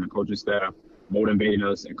Osborne and coaching staff motivating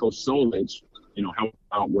us, and Coach Solich, helped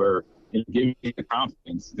out where giving me the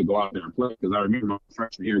confidence to go out there and play. Because I remember my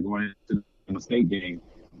freshman year going into the state game,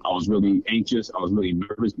 I was really anxious. I was really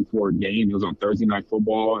nervous before a game. It was on Thursday Night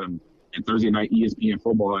Football and Thursday Night ESPN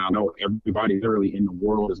Football. And I know everybody literally in the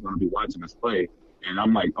world is going to be watching us play. And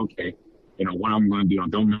I'm like, okay, what I'm going to do,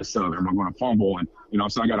 don't mess up. Am I going to fumble? And,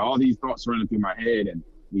 so I got all these thoughts running through my head. And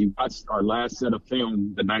we watched our last set of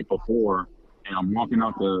film the night before. And I'm walking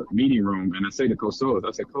out the meeting room and I say to Coach Solich,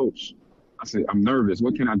 I said, Coach, I'm nervous.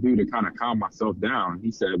 What can I do to kind of calm myself down? He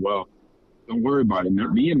said, well, don't worry about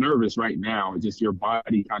it. Being nervous right now is just your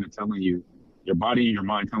body kind of telling you, your body and your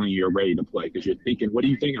mind telling you you're ready to play because you're thinking, what are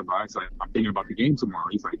you thinking about? It's like, I'm thinking about the game tomorrow.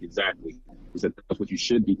 He's like, exactly. He said, that's what you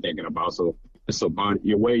should be thinking about. So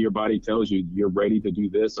your body tells you you're ready to do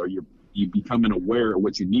this, or you becoming aware of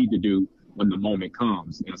what you need to do when the moment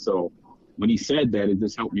comes. And so when he said that, it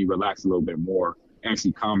just helped me relax a little bit more,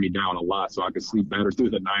 actually calmed me down a lot so I could sleep better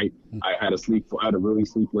through the night. I had a really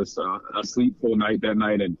sleepless, a sleepful night that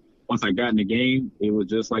night. And once I got in the game, it was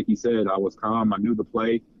just like he said, I was calm. I knew the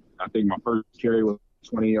play. I think my first carry was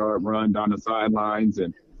a 20-yard run down the sidelines,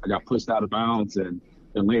 and I got pushed out of bounds. And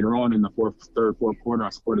then later on in the third, fourth quarter, I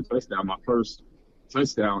scored a touchdown. My first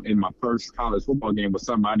touchdown in my first college football game was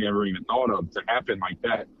something I never even thought of. To happen like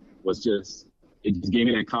that was it just gave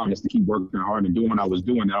me that confidence to keep working hard and doing what I was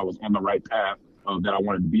doing, that I was on the right path that I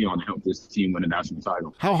wanted to be on to help this team win a national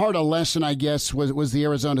title. How hard a lesson, I guess, was the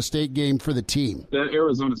Arizona State game for the team? That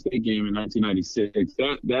Arizona State game in 1996,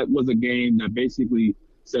 that was a game that basically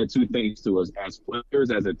said two things to us as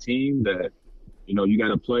players, as a team, that, you know, you got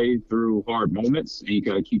to play through hard moments and you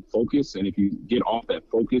got to keep focused. And if you get off that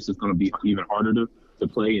focus, it's going to be even harder to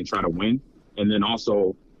play and try to win. And then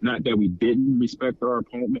also, not that we didn't respect our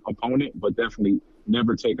opponent, but definitely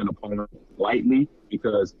never take an opponent lightly,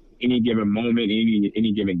 because any given moment,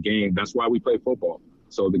 any given game, that's why we play football.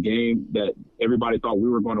 So the game that everybody thought we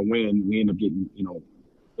were going to win, we ended up getting, you know,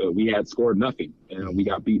 we had scored nothing, and we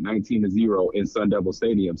got beat 19-0 in Sun Devil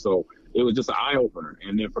Stadium. So it was just an eye-opener.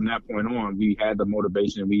 And then from that point on, we had the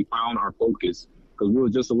motivation. We found our focus, because we were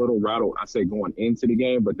just a little rattled, I say, going into the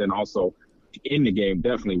game, but then also in the game,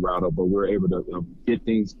 definitely rattled. But we were able to get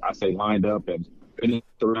things, I say, lined up and finish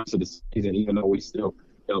the rest of the season, even though we still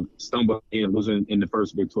stumbled in losing in the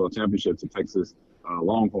first Big 12 championship to Texas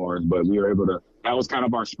Longhorns. But we were able to – that was kind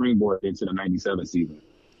of our springboard into the 97 season.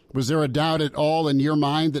 Was there a doubt at all in your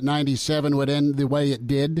mind that 97 would end the way it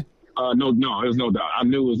did? No, there was no doubt. I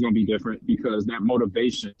knew it was going to be different, because that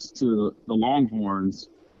motivation to the Longhorns,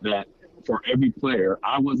 that for every player,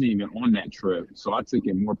 I wasn't even on that trip. So I took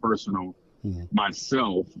it more personal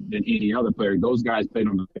myself than any other player. Those guys played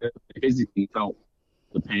on the field. They physically felt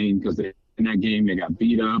the pain, because in that game they got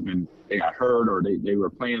beat up and they got hurt, or they were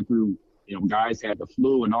playing through, you know, guys had the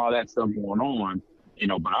flu and all that stuff going on, you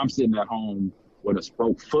know, but I'm sitting at home with a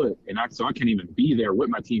broke foot, and so I can't even be there with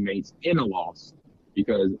my teammates in a loss,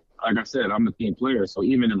 because, like I said, I'm a team player. So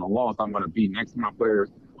even in a loss, I'm going to be next to my players.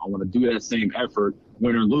 I want to do that same effort,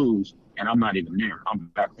 win or lose, and I'm not even there. I'm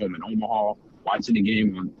back home in Omaha, watching the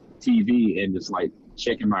game on TV and just, like,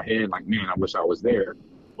 shaking my head like, man, I wish I was there.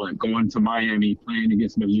 But going to Miami, playing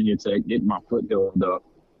against Virginia Tech, getting my foot healed up,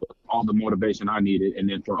 all the motivation I needed, and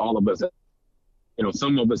then for all of us, you know,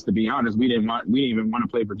 some of us, to be honest, we didn't even want to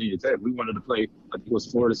play Virginia Tech. We wanted to play, I think it was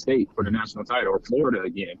Florida State for the national title, or Florida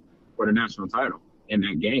again for the national title in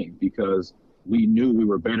that game, because we knew we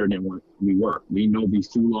were better than what we were. We know these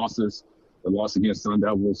two losses, the loss against Sun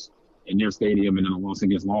Devils in their stadium and then the loss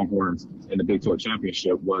against Longhorns in the Big 12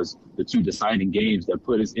 championship, was the two deciding games that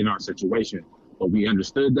put us in our situation. But we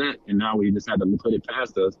understood that, and now we just had to put it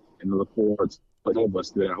past us and look forward to put over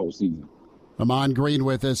us through that whole season. Ahman Green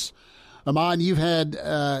with us. Ahman, you've had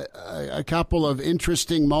a couple of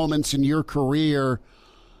interesting moments in your career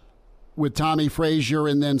with Tommy Frazier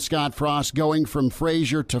and then Scott Frost, going from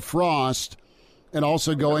Frazier to Frost, and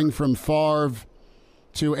also going from Favre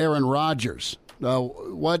to Aaron Rodgers.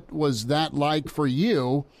 What was that like for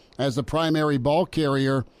you as the primary ball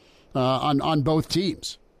carrier on both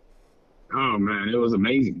teams? Oh, man, it was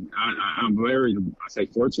amazing. I'm very, I say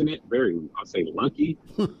fortunate, I say lucky,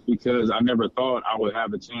 because I never thought I would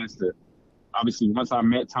have a chance to. Obviously, once I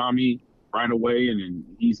met Tommy right away, and then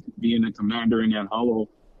he's being the commander in that huddle,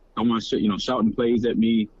 someone, you know, shouting plays at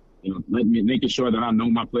me, you know, making sure that I know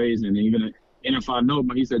my plays, and if I know,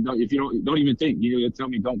 but he said, don't even think. You tell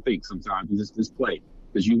me don't think. Sometimes you just play,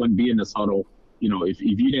 because you wouldn't be in this huddle. You know, if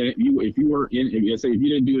you didn't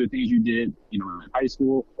do the things you did, you know, in high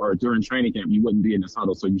school or during training camp, you wouldn't be in this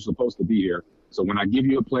huddle. So you're supposed to be here. So when I give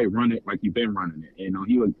you a play, run it like you've been running it. You know,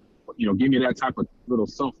 he would, you know, give me that type of little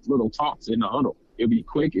talks in the huddle. It'd be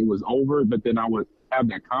quick. It was over, but then I would have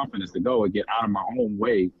that confidence to go and get out of my own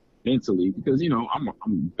way mentally, because, you know, I'm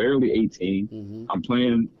barely 18. Mm-hmm. I'm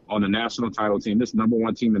playing on the national title team, this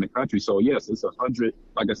 #1 team in the country. So yes, it's 100.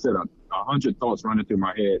 Like I said, 100 thoughts running through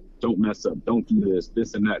my head. Don't mess up. Don't do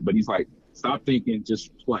this and that. But he's like, stop thinking,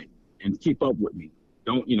 just play and keep up with me.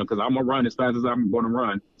 Don't, you know, because I'm gonna run as fast as I'm going to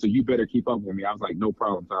run. So you better keep up with me. I was like, no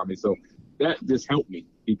problem, Tommy. So that just helped me,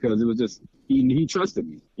 because it was just he trusted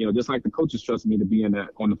me. You know, just like the coaches trusted me to be on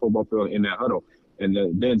the football field in that huddle. And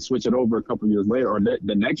then switch it over a couple of years later, or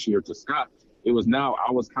the next year, to Scott. It was now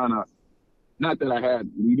I was kind of, not that I had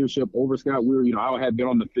leadership over Scott. We were, you know, I had been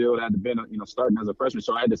on the field, I had been, you know, starting as a freshman,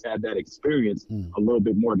 so I just had that experience a little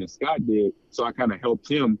bit more than Scott did. So I kind of helped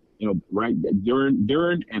him, you know, right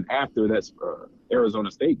during and after that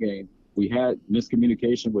Arizona State game. We had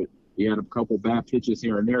miscommunication we had a couple bad pitches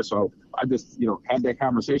here and there. So I just, you know, had that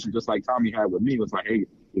conversation just like Tommy had with me. It was like, hey,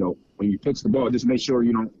 you know, when you pitch the ball, just make sure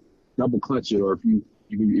you don't double clutch it, or if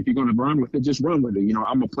you're going to run with it, just run with it. You know,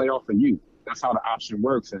 I'm gonna play off of you. That's how the option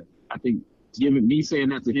works. And I think me saying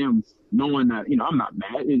that to him, knowing that, you know, I'm not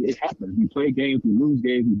mad. It happens. We play games, we lose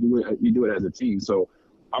games, we do it as a team. So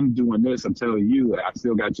I'm doing this. I'm telling you, I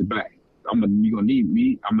still got your back. You're gonna need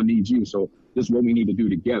me. I'm gonna need you. So this is what we need to do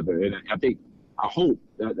together. And I hope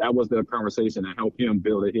that was the conversation that helped him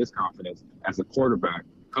build his confidence as a quarterback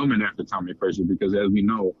coming after Tommy Frazier, because as we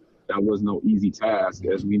know, that was no easy task,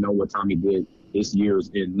 as we know what Tommy did this year's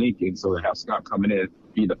in Lincoln. So to have Scott coming in,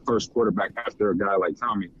 be the first quarterback after a guy like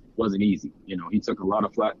Tommy wasn't easy. You know, he took a lot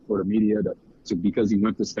of flack for the media because he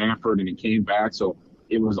went to Stanford and he came back. So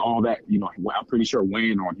it was all that, you know, I'm pretty sure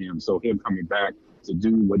weighing on him. So him coming back to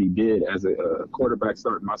do what he did as a quarterback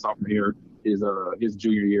starting my sophomore year, his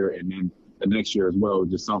junior year, and then the next year as well,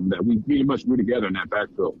 just something that we pretty much grew together in that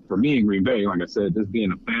backfield. For me in Green Bay, like I said, just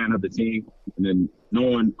being a fan of the team and then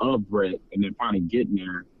knowing of Brett and then finally getting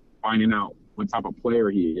there, finding out what type of player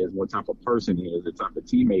he is, what type of person he is, the type of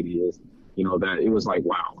teammate he is, you know, that it was like,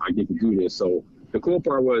 wow, I get to do this. So the cool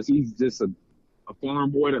part was he's just a farm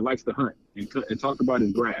boy that likes to hunt and talk about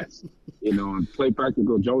his grass, you know, and play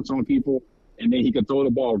practical jokes on people. And then he could throw the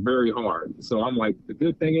ball very hard. So I'm like, the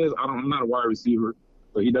good thing is I'm not a wide receiver,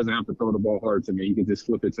 so he doesn't have to throw the ball hard to me. He can just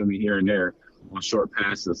flip it to me here and there on short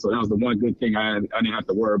passes. So that was the one good thing I didn't have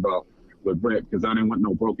to worry about with Brett, because I didn't want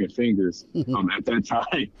no broken fingers at that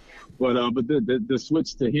time. But the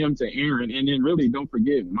switch to him to Aaron, and then really don't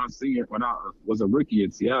forget my senior, when I was a rookie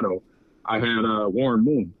in Seattle, I had Warren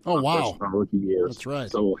Moon. Oh, wow. My rookie year. That's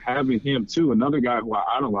right. So having him too, another guy who I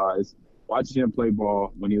idolized, watching him play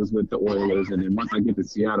ball when he was with the Oilers, and then once I get to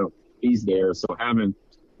Seattle, he's there. So having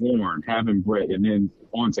Warren, having Brett, and then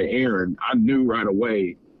on to Aaron, I knew right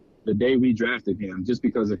away the day we drafted him, just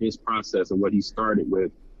because of his process of what he started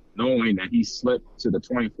with, knowing that he slipped to the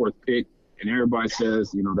 24th pick, and everybody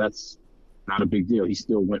says, you know, that's not a big deal. He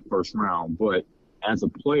still went first round. But as a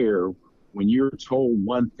player, when you're told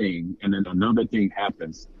one thing and then another thing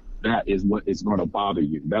happens, that is what is going to bother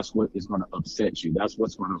you. That's what is going to upset you. That's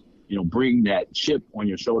what's going to, you know, bring that chip on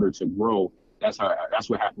your shoulder to grow. That's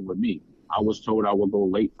what happened with me. I was told I would go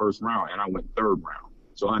late first round, and I went third round.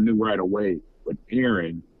 So I knew right away with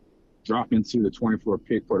Aaron dropping to the 24th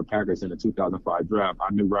pick for the Packers in the 2005 draft,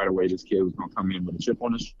 I knew right away this kid was going to come in with a chip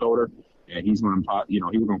on his shoulder, and he's going to, you know,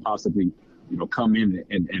 he was going to possibly, you know, come in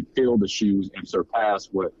and fill the shoes and surpass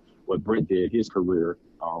what Brett did his career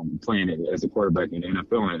playing it as a quarterback in the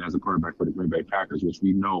NFL and as a quarterback for the Green Bay Packers, which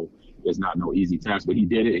we know is not no easy task. But he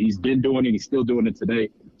did it. He's been doing it. He's still doing it today.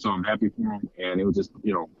 So I'm happy for him. And it was just,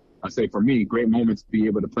 you know, I say for me, great moments to be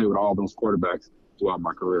able to play with all those quarterbacks throughout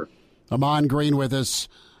my career. Ahman Green with us.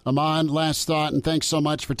 Ahman, last thought, and thanks so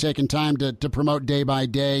much for taking time to promote Day by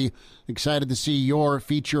Day. Excited to see your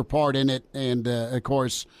feature part in it. And, of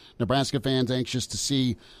course, Nebraska fans anxious to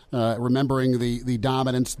see Remembering the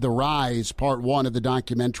Dominance, The Rise, Part 1 of the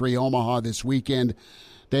documentary, Omaha this weekend.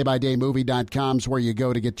 DayByDayMovie.com is where you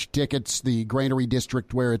go to get your tickets, the Granary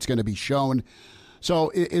District where it's going to be shown. So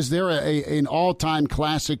is there an all-time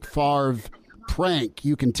classic Favre prank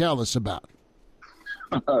you can tell us about?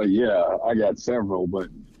 Yeah, I got several, but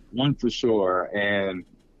one for sure, and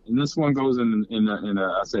this one goes in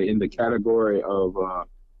the category of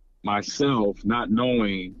myself not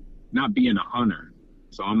being a hunter.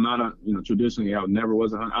 So I'm not traditionally I never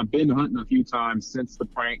was a hunter. I've been hunting a few times since the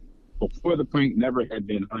prank. Before the prank, never had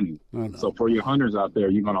been hunting. Oh, no. So for your hunters out there,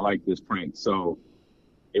 you're gonna like this prank. So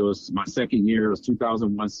it was my second year. It was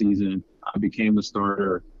 2001 season. I became the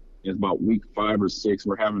starter. It's about week 5 or 6.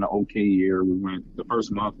 We're having an okay year. We went the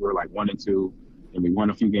first month. We were like 1-2, and we won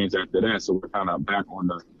a few games after that. So we're kind of back on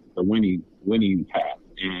the winning path.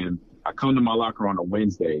 And I come to my locker on a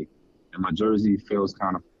Wednesday, and my jersey smells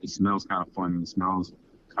kind of funny. It smells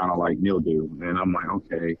kind of like mildew. And I'm like,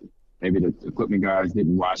 okay, maybe the equipment guys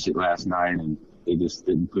didn't wash it last night, and they just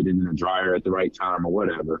didn't put it in the dryer at the right time or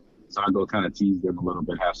whatever. So I go kind of tease them a little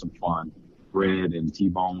bit, have some fun. Red and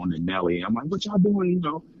T-Bone and Nelly. I'm like, what y'all doing?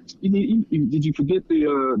 Did you forget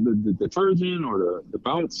the detergent or the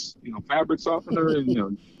bounce, fabric softener?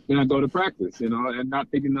 And, then I go to practice, and not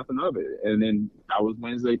thinking nothing of it. And then I was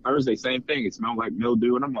Wednesday, Thursday, same thing. It smelled like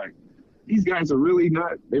mildew. And I'm like, these guys are really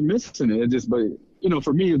they're missing it. But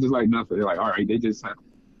for me, it's just like nothing. They're like, all right, they just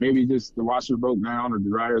maybe just the washer broke down or the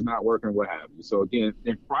dryer's not working, what have you. So again,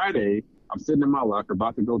 then Friday, I'm sitting in my locker,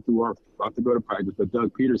 about to go to practice, but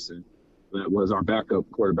Doug Peterson, that was our backup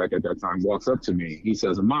quarterback at that time, walks up to me. He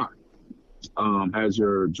says, Ahman, has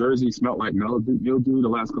your jersey smelled like mildew the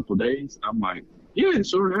last couple of days? I'm like, yeah, it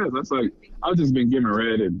sure has. That's like, I've just been giving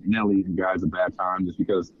Red and Nelly and guys a bad time just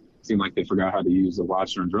because it seemed like they forgot how to use the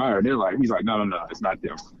washer and dryer. He's like, no, it's not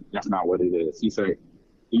them. That's not what it is. He said,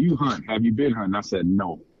 do you hunt? Have you been hunting? I said,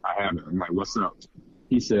 no, I haven't. I'm like, what's up?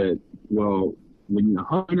 He said, well, when the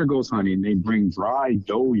hunter goes hunting, they bring dry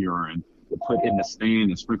doe urine to put in the stand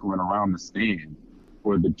and sprinkle it around the stand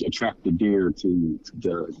to attract the deer to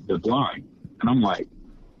the blind. And I'm like,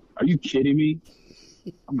 are you kidding me?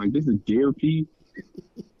 I'm like, this is deer pee?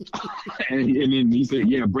 and then he said,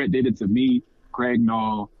 yeah, Brett did it to me, Craig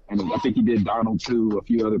Nall, And I think he did Donald too, a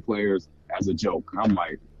few other players as a joke. I'm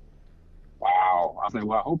like, wow. I was like,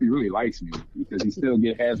 well, I hope he really likes me because he still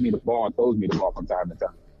hands me the ball and throws me the ball from time to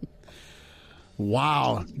time.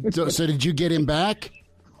 Wow. So did you get him back?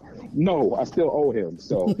 No, I still owe him.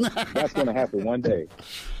 So that's going to happen one day.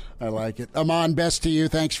 I like it. Amon, best to you.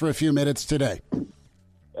 Thanks for a few minutes today.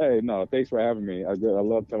 Hey, no, thanks for having me. I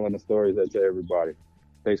love telling the stories to everybody.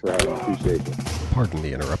 Thanks for having me. Appreciate it. Pardon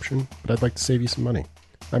the interruption, but I'd like to save you some money.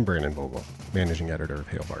 I'm Brandon Vogel, managing editor of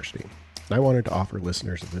Hail Varsity, and I wanted to offer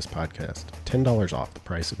listeners of this podcast $10 off the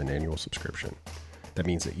price of an annual subscription. That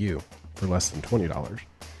means that you, for less than $20,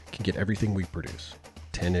 can get everything we produce,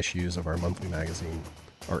 10 issues of our monthly magazine,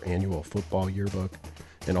 our annual football yearbook,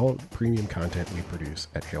 and all the premium content we produce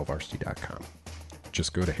at hailvarsity.com.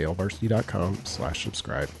 Just go to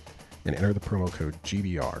hailvarsity.com/subscribe and enter the promo code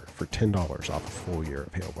GBR for $10 off a full year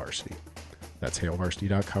of Hail Varsity. That's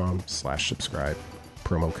hailvarsity.com/subscribe,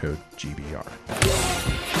 promo code GBR.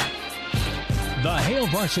 The Hail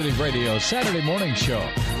Varsity Radio Saturday Morning Show,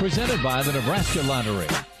 presented by the Nebraska Lottery.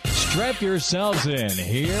 Strap yourselves in.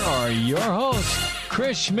 Here are your hosts,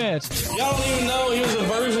 Chris Schmidt. Y'all don't even know he was a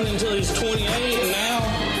virgin until he's 28, and now,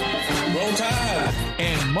 roll tide.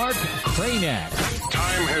 And Mark Cranack.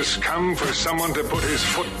 Time has come for someone to put his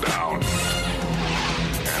foot down.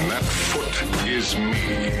 And that foot is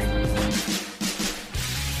me.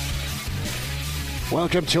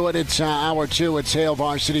 Welcome to it. It's hour 2. It's Hail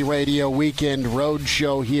Varsity Radio Weekend Road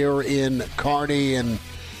Show here in Kearney, and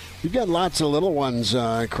we've got lots of little ones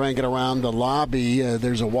cranking around the lobby.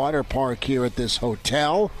 There's a water park here at this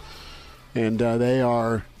hotel, and they're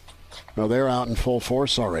out in full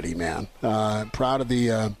force already, man. Proud of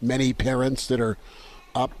the many parents that are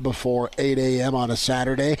up before 8 a.m. on a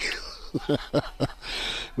Saturday.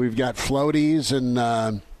 We've got floaties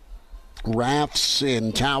and rafts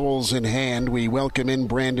and towels in hand. We welcome in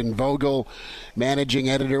Brandon Vogel, managing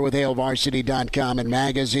editor with HailVarsity.com and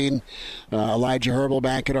magazine. Elijah Herbal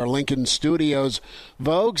back at our Lincoln studios.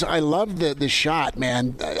 Vogues, I love the shot,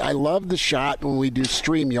 man. I love the shot when we do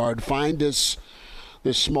StreamYard. Find us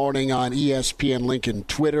this morning on ESPN Lincoln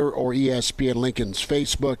Twitter or ESPN Lincoln's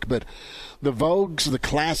Facebook. But the Vogues, the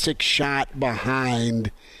classic shot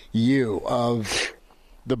behind you of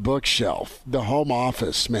the bookshelf, the home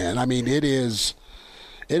office, man. I mean, it is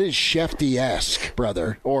Shefty-esque,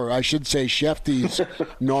 brother. Or I should say Shefty's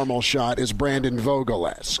normal shot is Brandon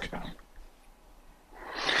Vogel-esque.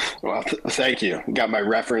 Well, thank you. Got my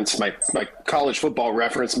reference, my college football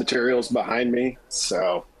reference materials behind me.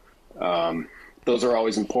 So those are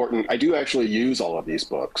always important. I do actually use all of these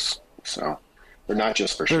books. So they're not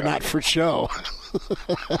just for show. They're not for show.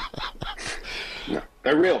 No,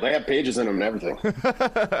 they're real. They have pages in them and everything.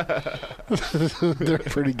 They're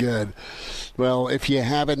pretty good. Well, if you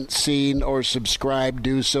haven't seen or subscribed,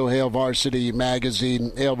 do so. Hail Varsity magazine,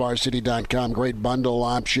 hailvarsity.com. Great bundle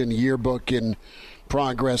option, yearbook in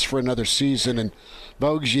progress for another season. And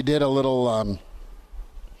Vogues, you did a little,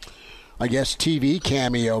 I guess, TV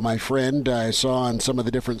cameo, my friend. I saw on some of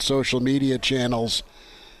the different social media channels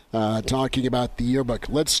talking about the yearbook.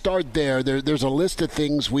 Let's start there. There's a list of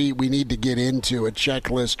things we need to get into, a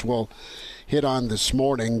checklist we'll hit on this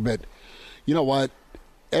morning. But you know what?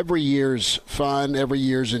 Every year's fun, every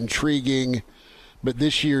year's intriguing, but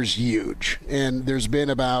this year's huge. And there's been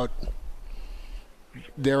about,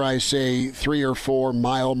 dare I say, 3 or 4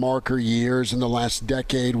 mile marker years in the last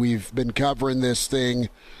decade. We've been covering this thing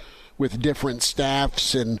with different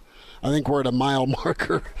staffs, and I think we're at a mile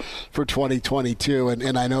marker for 2022,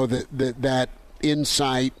 and I know that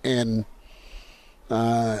insight and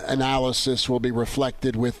analysis will be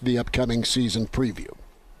reflected with the upcoming season preview.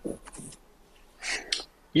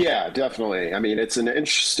 Yeah, definitely. I mean, it's an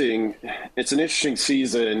interesting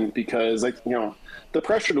season because, like, you know, the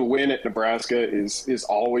pressure to win at Nebraska is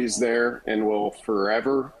always there and will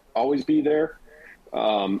forever always be there.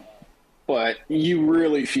 But you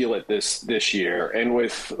really feel it this year, and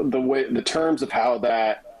with the terms of how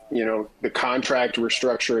that, you know, the contract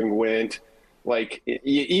restructuring went, like, you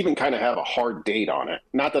even kind of have a hard date on it.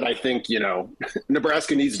 Not that I think, you know,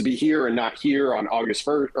 Nebraska needs to be here and not here on August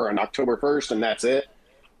 1st or on October 1st, and that's it.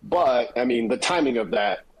 But I mean, the timing of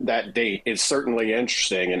that date is certainly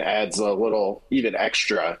interesting and adds a little even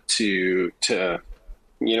extra to you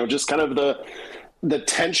know, just kind of the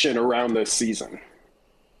tension around this season.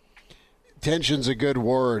 Tension's a good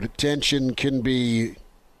word. Tension can be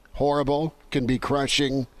horrible, can be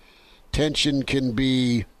crushing. Tension can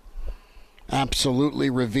be absolutely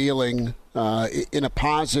revealing in a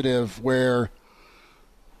positive where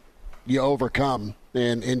you overcome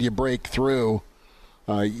and you break through.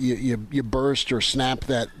 You burst or snap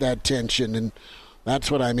that tension. And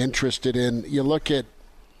That's what I'm interested in. You look at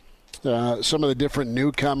some of the different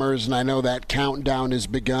newcomers, and I know that countdown has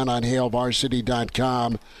begun on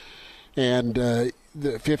HailVarsity.com. And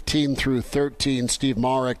the 15 through 13, Steve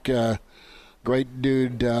Marek, great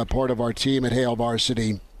dude, part of our team at Hail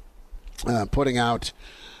Varsity, putting out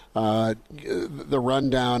the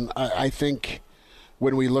rundown. I think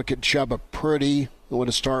when we look at Chubba Purdy, I want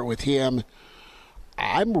to start with him.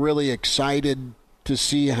 I'm really excited to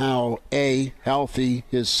see how, A, healthy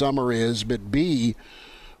his summer is, but B,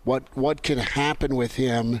 what can happen with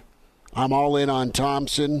him. I'm all in on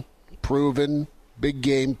Thompson, proven, big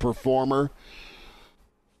game performer.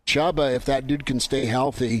 Chubba, if that dude can stay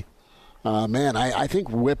healthy, man, I think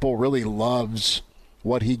Whipple really loves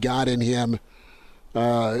what he got in him.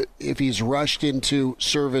 If he's rushed into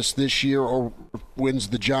service this year or wins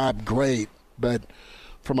the job, great. But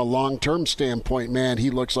from a long-term standpoint, man,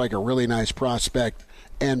 he looks like a really nice prospect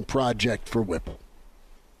and project for Whipple.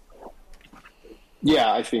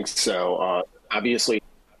 Yeah, I think so. Obviously,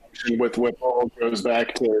 with Whipple goes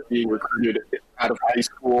back to being recruited out of high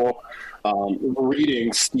school.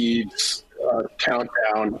 Reading Steve's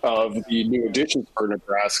countdown of the new additions for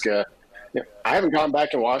Nebraska, I haven't gone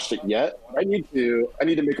back and watched it yet. I need to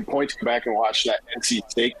make a point to go back and watch that NC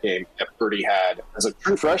State game that Purdy had as a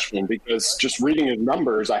true freshman, because just reading his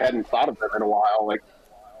numbers, I hadn't thought of them in a while. Like,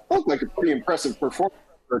 looked like a pretty impressive performance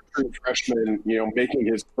for a true freshman, making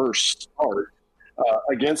his first start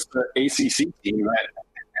against the ACC team that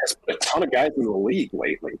has put a ton of guys in the league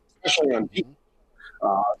lately, especially on defense.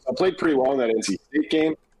 So I played pretty well in that NC State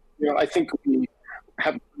game. I think we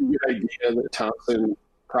have a pretty good idea that Thompson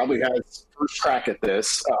probably has first crack at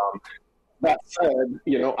this. That said,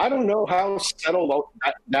 I don't know how settled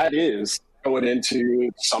that is going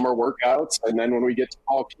into summer workouts and then when we get to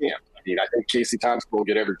fall camp. I mean, I think Casey Thompson will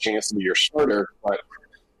get every chance to be your starter, but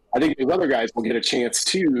I think these other guys will get a chance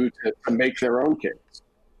too to make their own case.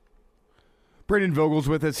 Brandon Vogel's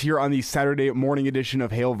with us here on the Saturday morning edition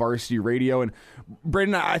of Hail Varsity Radio. And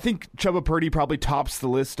Brandon, I think Chubba Purdy probably tops the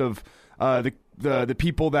list of the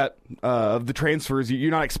people that of the transfers.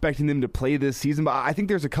 You're not expecting them to play this season, but I think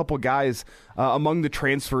there's a couple guys among the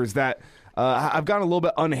transfers that I've gotten a little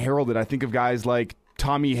bit unheralded. I think of guys like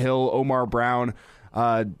Tommy Hill, Omar Brown,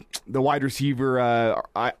 the wide receiver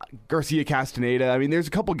Garcia Castaneda. I mean, there's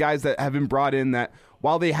a couple guys that have been brought in that,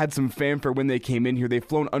 while they had some fanfare when they came in here, they've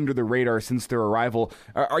flown under the radar since their arrival.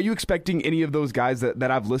 Are you expecting any of those guys that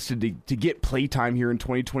I've listed to get play time here in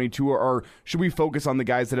 2022, or should we focus on the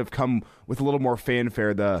guys that have come with a little more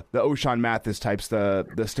fanfare, the O'Shawn Mathis types, the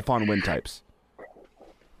Stephon Wynn types?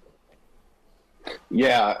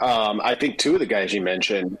 Yeah, I think two of the guys you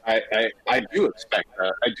mentioned, I do expect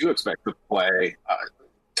to play.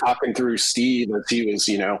 Talking through Steve as he was,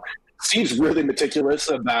 Steve's really meticulous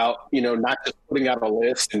about, not just putting out a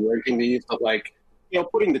list and ranking these, but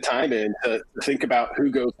putting the time in to think about who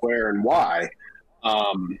goes where and why.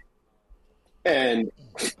 And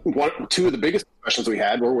two of the biggest questions we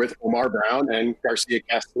had were with Omar Brown and Garcia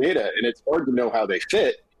Castaneda, and it's hard to know how they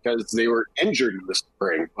fit because they were injured in the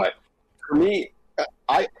spring. But for me,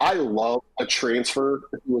 I love a transfer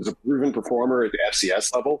who was a proven performer at the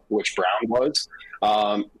FCS level, which Brown was.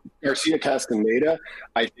 Garcia Castaneda,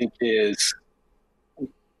 I think, is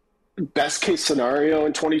best case scenario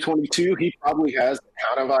in 2022. He probably has the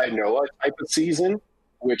Count of Iowa type of season,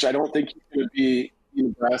 which I don't think he's going to be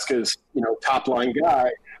Nebraska's top line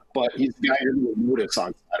guy, but he's the guy you're going to notice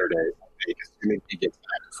on Saturday. I think assuming he gets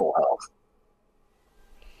back to full health.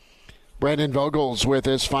 Brandon Vogel's with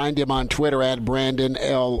us. Find him on Twitter at Brandon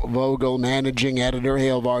L. Vogel, managing editor,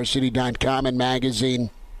 HailVarsity.com and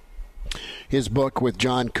magazine. His book with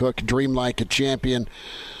John Cook, Dream Like a Champion.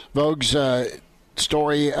 Vogue's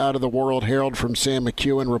story out of the World Herald from Sam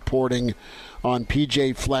McEwen reporting on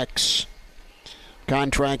PJ Fleck's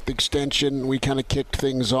contract extension. We kind of kicked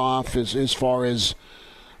things off as far as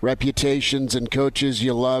reputations and coaches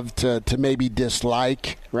you love to maybe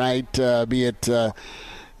dislike, right? Be it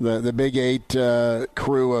the Big Eight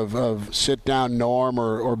crew of sit-down Norm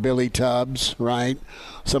or Billy Tubbs, right?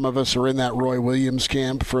 Some of us are in that Roy Williams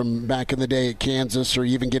camp from back in the day at Kansas, or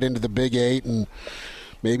even get into the Big Eight, and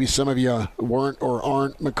maybe some of you weren't or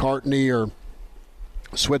aren't McCartney or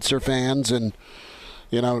Switzer fans, and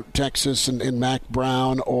Texas and Mac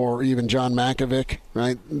Brown or even John Makovic,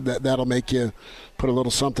 right? That'll make you put a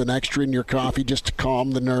little something extra in your coffee just to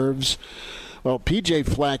calm the nerves. Well, PJ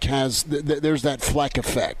Fleck has there's that Fleck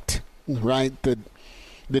effect, right? That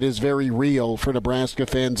is very real for Nebraska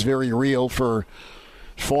fans, very real for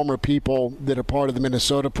former people that are part of the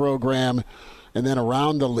Minnesota program and then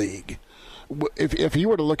around the league. If you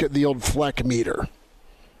were to look at the old Fleck meter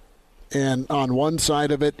And on one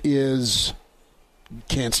side of it is,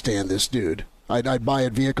 can't stand this dude. I'd buy a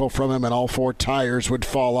vehicle from him and all 4 tires would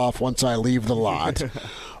fall off once I leave the lot.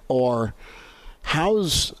 Or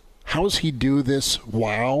how's he do this?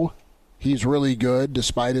 Wow, he's really good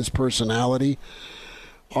despite his personality.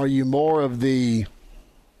 Are you more of the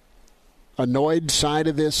annoyed side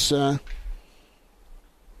of this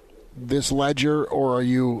this ledger, or are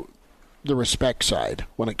you the respect side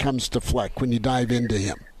when it comes to Fleck, when you dive into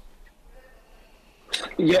him?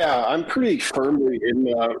 Yeah, I'm pretty firmly in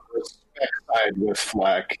the respect side with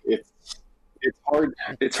Fleck.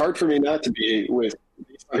 It's hard for me not to be with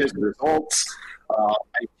his results. I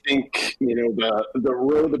think, the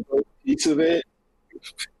row the boat piece of it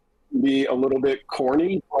can be a little bit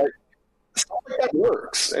corny, but stuff like that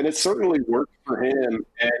works, and it certainly worked for him.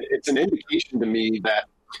 And it's an indication to me that,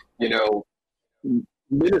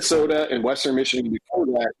 Minnesota and Western Michigan before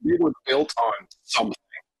that, they were built on something.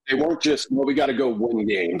 They weren't just, we got to go win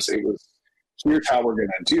games. It was, here's how we're going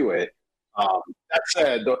to do it. That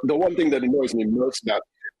said, the one thing that annoys me most about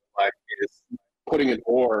Fleck is putting an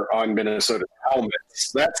oar on Minnesota's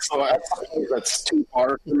helmets. That's too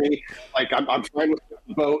far for me. Like, I'm fine with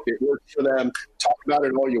the vote. It works for them. Talk about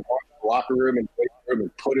it all you want in the locker room and weight room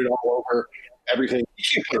and put it all over everything. You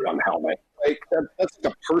can't put it on the helmet. Like, that's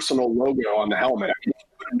like a personal logo on the helmet. I mean, if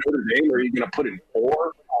you put a Notre Dame, or are you going to put an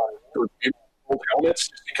oar on old helmets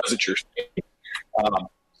just because it's your state?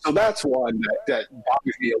 So that's one that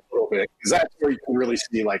bothers me a little bit, because that's where you can really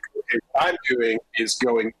see, like, okay, what I'm doing is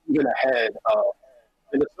going even ahead of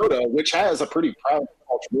Minnesota, which has a pretty proud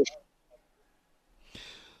tradition.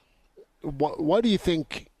 What do you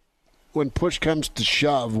think, when push comes to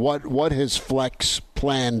shove, what has Fleck's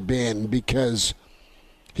plan been? Because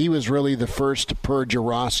he was really the first to purge a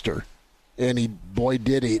roster, and boy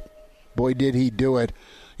did he do it.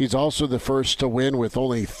 He's also the first to win with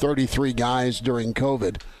only 33 guys during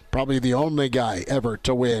COVID. Probably the only guy ever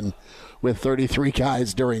to win with 33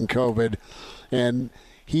 guys during COVID. And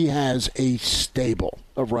he has a stable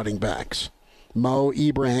of running backs. Mo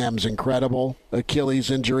Ibrahim's incredible. Achilles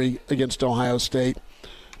injury against Ohio State.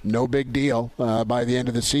 No big deal. By the end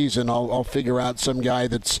of the season, I'll figure out some guy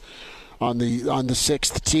that's on the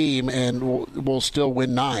 6th team, and we'll still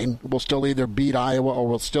win 9. We'll still either beat Iowa, or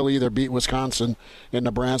we'll still either beat Wisconsin and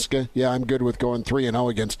Nebraska. Yeah, I'm good with going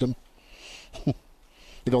 3-0 against them.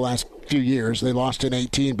 The last few years, they lost in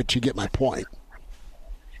 18, but you get my point.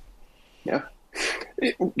 Yeah.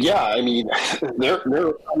 I mean, their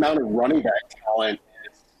amount of running back talent,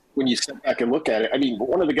 when you step back and look at it, I mean,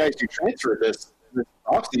 one of the guys who transferred this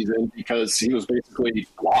offseason because he was basically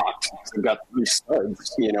blocked. They've got 3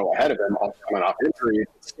 studs, ahead of him, coming off injury,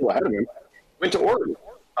 still ahead of him, went to Oregon.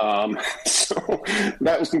 So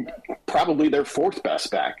that was probably their 4th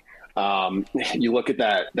best back. You look at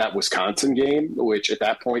that Wisconsin game, which at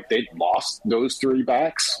that point they'd lost those 3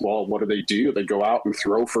 backs. Well, what do? They go out and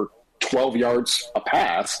throw for 12 yards a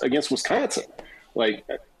pass against Wisconsin. Like,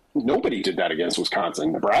 nobody did that against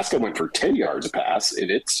Wisconsin. Nebraska went for 10 yards a pass in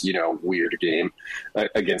its, weird game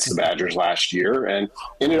against the Badgers last year, and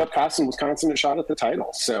ended up costing Wisconsin a shot at the title.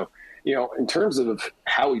 So, in terms of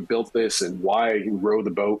how he built this and why row the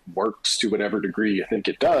boat works to whatever degree I think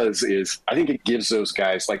it does, is I think it gives those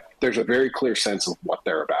guys, like, there's a very clear sense of what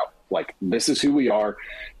they're about. Like, this is who we are.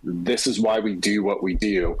 This is why we do what we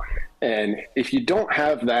do. And if you don't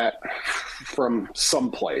have that from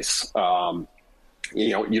someplace,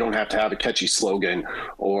 you don't have to have a catchy slogan,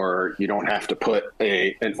 or you don't have to put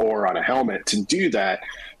an oar on a helmet to do that.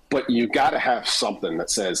 But you got to have something that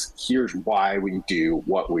says, here's why we do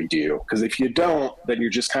what we do. Because if you don't, then you're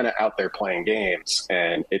just kind of out there playing games,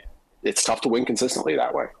 and it's tough to win consistently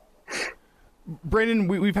that way. Brandon,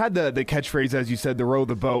 we've had the catchphrase, as you said, the row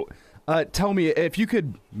the boat. Tell me, if you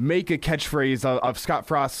could make a catchphrase of Scott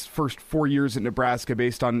Frost's first 4 years at Nebraska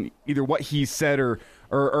based on either what he said or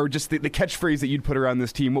just the catchphrase that you'd put around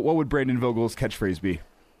this team, what would Brandon Vogel's catchphrase be?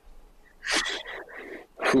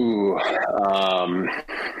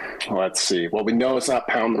 Let's see. Well, we know it's not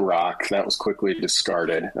pound the rock. That was quickly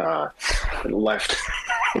discarded. Left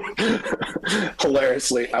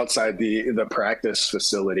hilariously outside the practice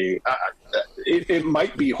facility. It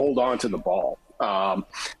might be hold on to the ball. And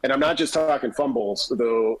I'm not just talking fumbles,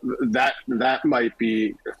 though that might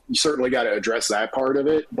be, you certainly got to address that part of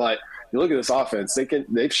it. But you look at this offense,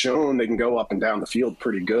 they've shown they can go up and down the field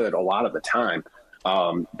pretty good a lot of the time.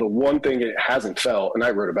 The one thing it hasn't felt, and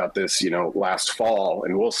I wrote about this, last fall,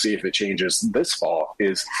 and we'll see if it changes this fall,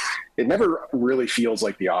 is it never really feels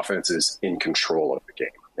like the offense is in control of the game.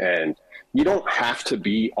 And you don't have to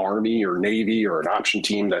be Army or Navy or an option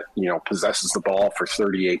team that, possesses the ball for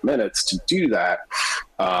 38 minutes to do that.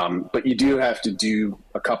 But you do have to do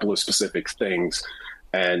a couple of specific things.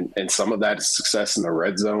 And some of that is success in the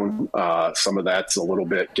red zone. Some of that's a little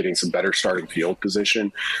bit getting some better starting field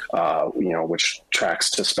position, which tracks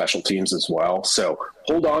to special teams as well. So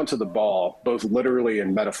hold on to the ball, both literally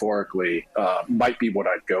and metaphorically, might be what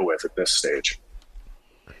I'd go with at this stage.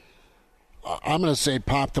 I'm going to say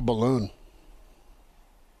pop the balloon.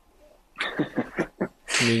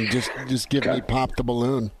 I mean, just give me pop the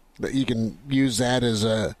balloon. You can use that as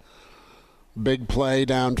a big play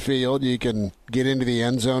downfield. You can get into the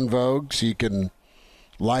end zone, Vogues. You can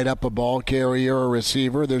light up a ball carrier or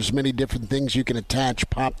receiver. There's many different things you can attach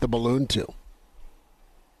pop the balloon to.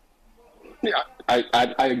 Yeah,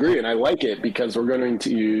 I agree, and I like it because we're going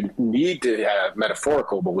to need to have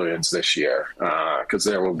metaphorical balloons this year because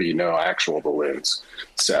there will be no actual balloons.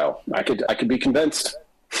 So I could be convinced.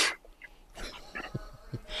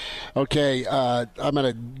 Okay, I'm going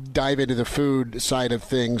to dive into the food side of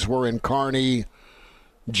things. We're in Kearney.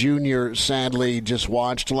 Junior sadly just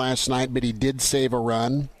watched last night, but he did save a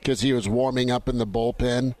run because he was warming up in the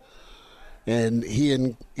bullpen. And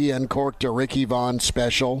he uncorked a Ricky Vaughn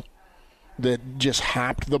special that just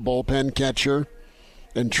hopped the bullpen catcher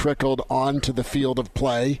and trickled onto the field of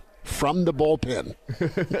play from the bullpen.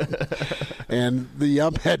 And the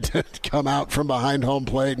ump had to come out from behind home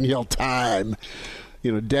plate and yell, "Time."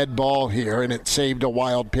 Dead ball here, and it saved a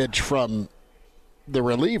wild pitch from the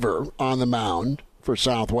reliever on the mound for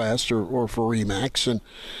Southwest or for Remax, and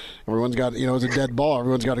everyone's got, it's a dead ball.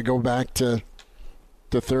 Everyone's got to go back to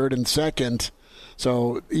third and second.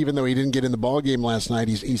 So even though he didn't get in the ball game last night,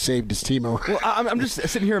 he saved his team. Well, I'm just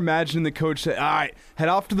sitting here imagining the coach say, "All right, head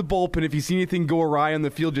off to the bullpen. If you see anything go awry on the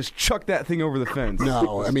field, just chuck that thing over the fence."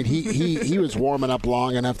 No, I mean he was warming up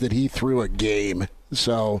long enough that he threw a game.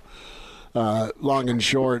 So. Long and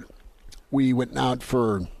short, we went out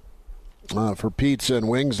for pizza and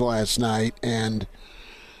wings last night, and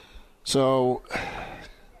so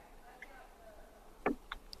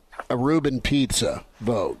a Reuben pizza,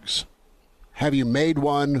 Vogues. Have you made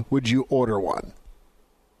one? Would you order one?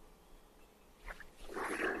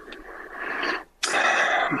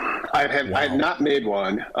 I have not made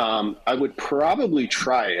one. I would probably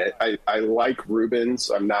try it. I like Reubens.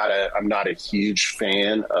 I'm not a huge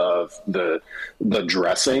fan of the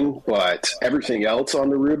dressing, but everything else on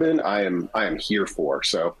the Reuben, I am here for.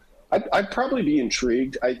 So I'd probably be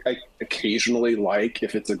intrigued. I occasionally like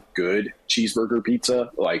if it's a good cheeseburger pizza,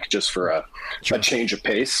 like just for a change of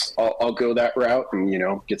pace. I'll go that route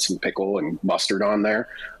and get some pickle and mustard on there.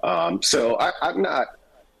 So I'm not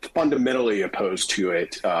fundamentally opposed to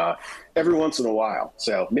it every once in a while.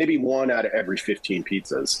 So maybe one out of every 15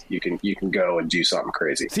 pizzas you can go and do something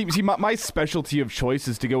crazy. See, my specialty of choice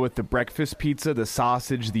is to go with the breakfast pizza, the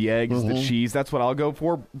sausage, the eggs, the cheese. That's what I'll go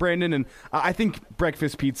for, Brandon. And I think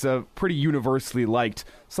breakfast pizza pretty universally liked.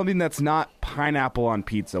 Something that's not pineapple on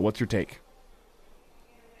pizza. What's your take?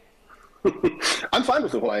 I'm fine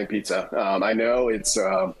with the Hawaiian pizza. I know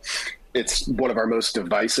it's one of our most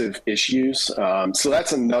divisive issues. So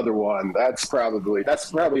that's another one. That's probably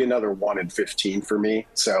another 1 in 15 for me.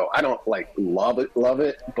 So I don't love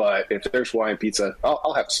it, but if there's Hawaiian pizza,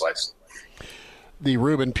 I'll have a slice. The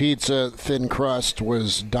Reuben pizza thin crust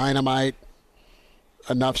was dynamite.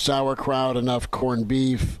 Enough sauerkraut, enough corned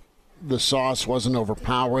beef. The sauce wasn't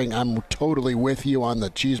overpowering. I'm totally with you on the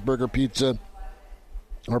cheeseburger pizza.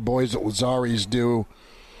 Our boys at Lazari's do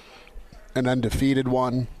an undefeated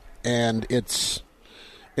one, and it's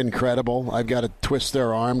incredible. I've got to twist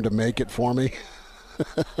their arm to make it for me.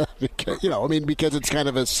 because it's kind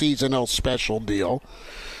of a seasonal special deal.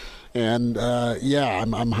 And,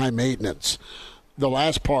 I'm high maintenance. The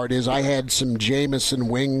last part is I had some Jameson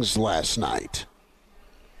wings last night.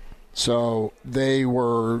 So they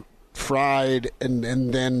were fried and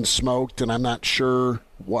then smoked, and I'm not sure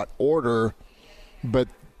what order, but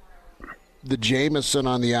the Jameson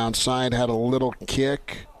on the outside had a little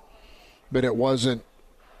kick, but it wasn't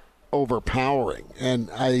overpowering. And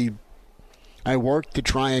I worked to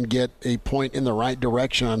try and get a point in the right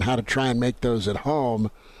direction on how to try and make those at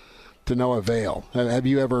home, to no avail. Have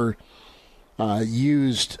you ever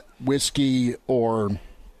used whiskey or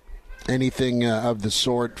anything of the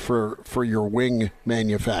sort for your wing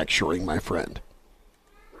manufacturing, my friend?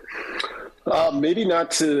 Maybe not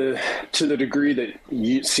to the degree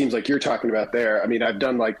that seems like you're talking about there. I mean, I've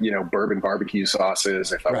done bourbon barbecue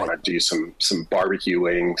sauces if I want to do some barbecue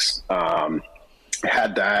wings.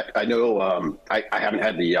 Had that. I know I haven't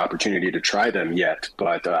had the opportunity to try them yet,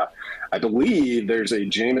 but I believe there's a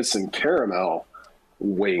Jameson caramel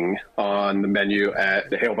wing on the menu at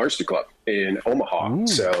the Hale Varsity Club. in Omaha. Ooh.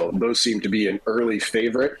 So those seem to be an early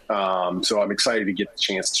favorite. So I'm excited to get the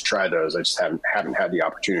chance to try those. I just haven't had the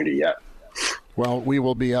opportunity yet. Well, we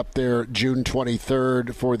will be up there June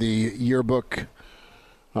 23rd for the yearbook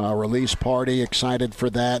release party. Excited for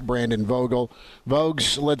that. Brandon Vogel.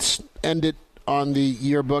 Vogues, let's end it on the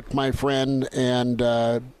yearbook, my friend, and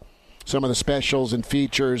some of the specials and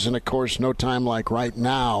features, and, of course, no time like right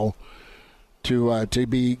now to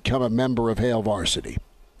become a member of Hail Varsity.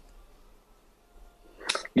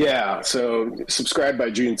 Yeah, so subscribe by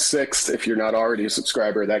June 6th. If you're not already a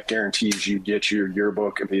subscriber, that guarantees you get your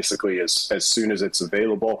yearbook basically as soon as it's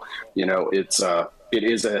available. You know, it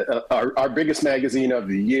is our biggest magazine of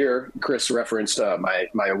the year. Chris referenced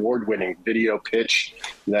my award-winning video pitch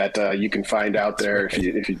that you can find out there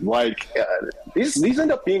if you'd like. These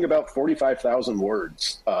end up being about 45,000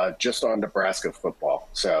 words just on Nebraska football.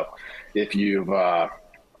 So if you've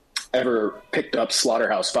ever picked up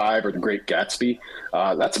Slaughterhouse-Five or The Great Gatsby,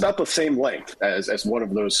 that's about the same length as one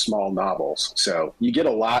of those small novels. So you get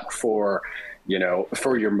a lot for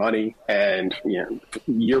your money, and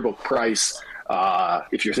yearbook price.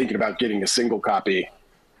 If you're thinking about getting a single copy,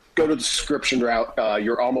 go to the subscription route.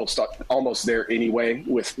 You're almost there anyway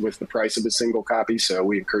with the price of a single copy. So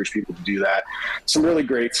we encourage people to do that. Some really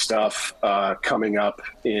great stuff coming up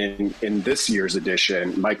in this year's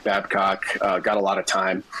edition. Mike Babcock got a lot of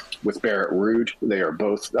time with Barrett Ruud. They are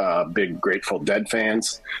both big Grateful Dead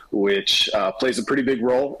fans, which plays a pretty big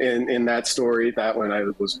role in that story. That one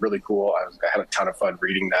was really cool. I had a ton of fun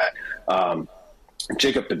reading that.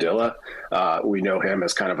 Jacob Padilla, we know him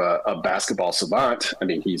as kind of a basketball savant. I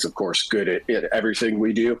mean, he's, of course, good at everything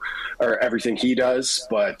we do, or everything he does,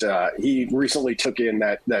 but he recently took in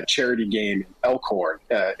that charity game in Elkhorn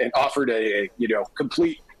and offered a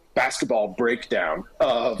complete basketball breakdown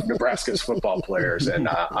of Nebraska's football players, and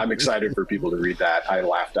I'm excited for people to read that. I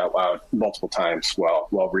laughed out loud multiple times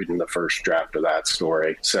while reading the first draft of that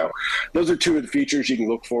story. So those are two of the features you can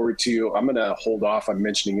look forward to. I'm going to hold off on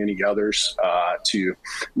mentioning any others to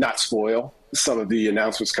not spoil some of the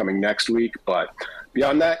announcements coming next week, but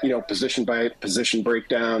beyond that, position by position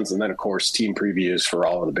breakdowns, and then, of course, team previews for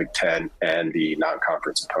all of the Big Ten and the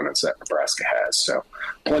non-conference opponents that Nebraska has. So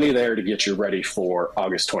plenty there to get you ready for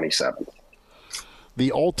August 27th.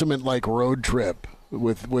 The ultimate, road trip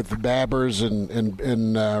with Babbers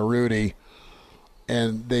and Rudy,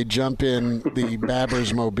 and they jump in the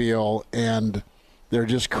Babbers mobile, and they're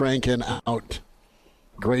just cranking out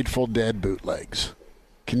Grateful Dead bootlegs.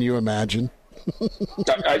 Can you imagine?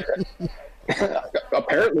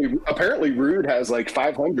 Apparently Ruud has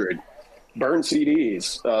 500 burned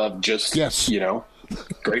CDs of just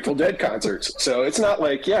Grateful Dead concerts. So it's not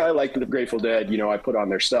I like the Grateful Dead, I put on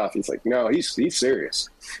their stuff. He's like, no, he's serious.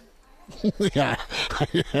 Yeah,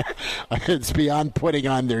 it's beyond putting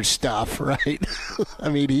on their stuff, right? I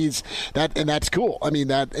mean, and that's cool. I mean,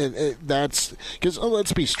 that's because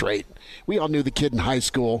let's be straight. We all knew the kid in high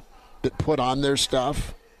school that put on their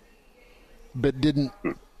stuff, but didn't.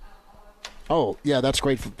 Oh yeah, that's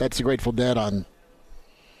great. That's the Grateful Dead on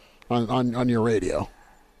your radio.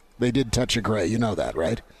 They did Touch of Grey. You know that,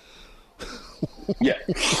 right? Yeah.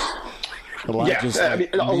 A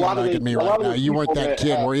lot of me right now. You weren't that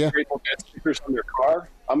kid, were you? Grateful Dead stickers on their car.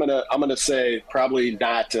 I'm gonna say probably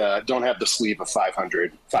not. Don't have the sleeve of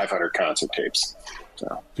 500 concert tapes.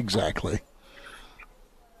 So. Exactly.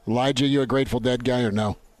 Elijah, you a Grateful Dead guy or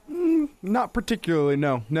no? Not particularly.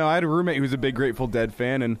 No. I had a roommate who was a big Grateful Dead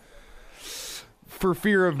fan, and for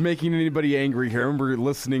fear of making anybody angry, I remember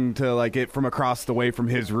listening to it from across the way from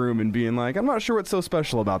his room and being like, I'm not sure what's so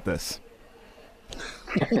special about this.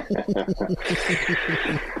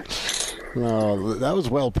 Oh, that was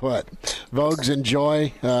well put. Vogues,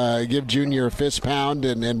 enjoy. Give Junior a fist pound,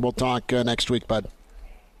 and we'll talk next week, bud.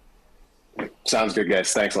 Sounds good,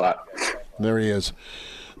 guys. Thanks a lot. There he is.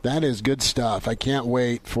 That is good stuff. I can't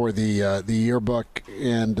wait for the yearbook.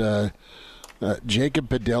 And Jacob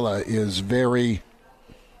Padilla is very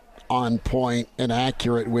on point and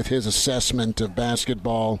accurate with his assessment of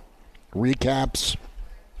basketball recaps.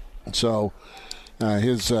 So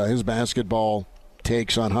his basketball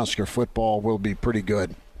takes on Husker football will be pretty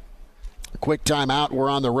good. Quick timeout. We're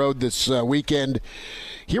on the road this weekend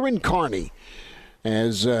here in Kearney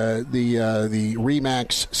as the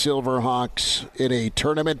Remax Silverhawks in a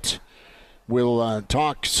tournament. We'll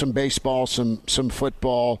talk some baseball, some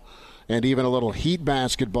football. and even a little heat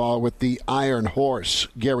basketball with the Iron Horse.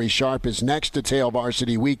 Gary Sharp is next to Hail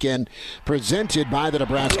Varsity Weekend, presented by the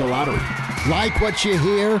Nebraska Lottery. Like what you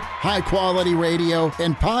hear? High-quality radio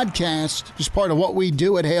and podcast is part of what we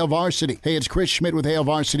do at Hail Varsity. Hey, it's Chris Schmidt with Hail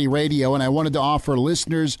Varsity Radio, and I wanted to offer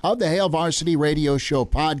listeners of the Hail Varsity Radio Show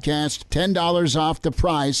podcast $10 off the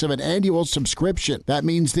price of an annual subscription. That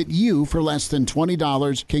means that you, for less than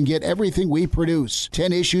 $20, can get everything we produce.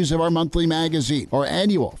 10 issues of our monthly magazine, our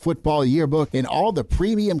annual football yearbook, and all the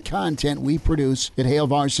premium content we produce at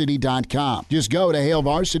HailVarsity.com. Just go to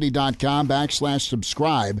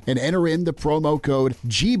HailVarsity.com/subscribe and enter in the promo code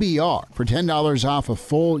GBR for $10 off a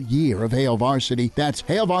full year of Hail Varsity. That's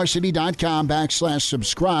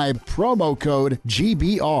HailVarsity.com/subscribe, promo code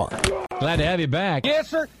GBR. Glad to have you back. Yes,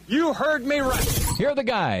 sir. You heard me right. Here are the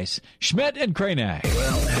guys, Schmidt and Kranak.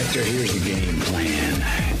 Well, Hector, here's the game plan.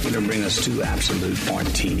 You're going to bring us 2 absolute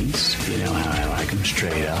martinis. You know how I like them,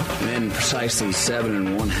 straight up. And then precisely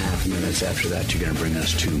 7 1/2 minutes after that, you're going to bring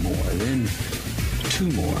us 2 more. Then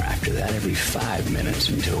 2 more after that every 5 minutes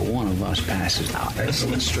until one of us passes out.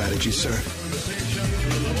 Excellent strategy, sir.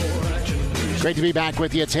 Great to be back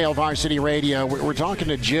with you. It's Hail Varsity Radio. We're talking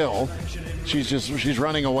to Jill. She's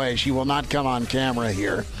running away. She will not come on camera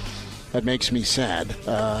here. That makes me sad.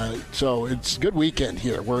 So it's a good weekend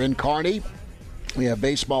here. We're in Kearney. We have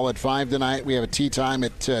baseball at 5 tonight. We have a tea time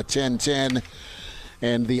at 10:10.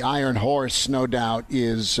 And the Iron Horse, no doubt,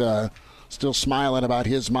 is still smiling about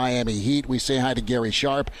his Miami Heat. We say hi to Gary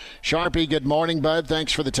Sharp. Sharpie, good morning, bud.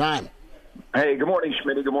 Thanks for the time. Hey, good morning,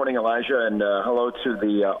 Schmitty. Good morning, Elijah. And hello to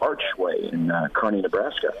the Archway in Kearney,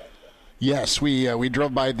 Nebraska. Yes, we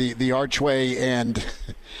drove by the Archway, and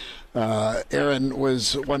Aaron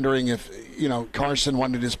was wondering if, Carson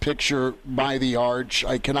wanted his picture by the arch.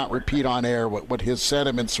 I cannot repeat on air what his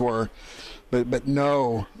sentiments were, but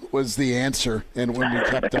no was the answer. And when we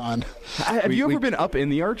kept on. Have you ever been up in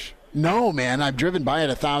the arch? No, man. I've driven by it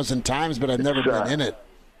 1,000 times, but I've never been in it.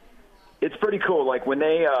 It's pretty cool. Like when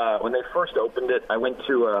they first opened it, I went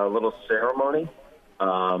to a little ceremony,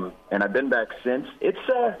 and I've been back since. It's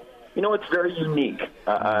it's very unique.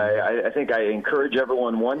 I think I encourage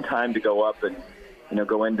everyone one time to go up and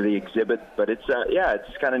go into the exhibit. But it's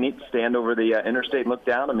kind of neat to stand over the interstate and look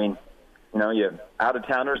down. I mean, you out of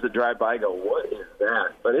towners that drive by go, what is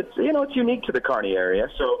that? But it's it's unique to the Kearney area,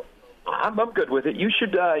 so I'm good with it. You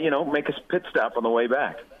should make a pit stop on the way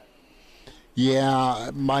back.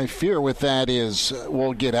 Yeah, my fear with that is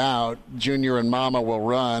we'll get out, Junior and Mama will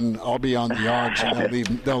run, I'll be on the arch, and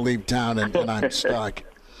they'll leave town, and I'm stuck.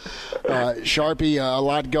 Sharpie, a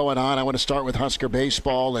lot going on. I want to start with Husker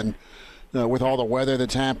baseball, and with all the weather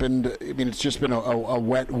that's happened, I mean, it's just been a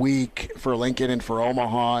wet week for Lincoln and for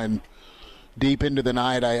Omaha, and deep into the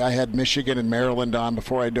night, I had Michigan and Maryland on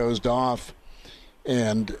before I dozed off,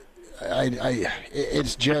 and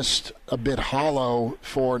it's just a bit hollow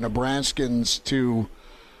for Nebraskans to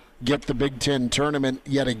get the Big Ten tournament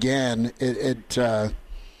yet again at TD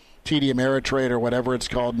Ameritrade or whatever it's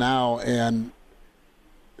called now, and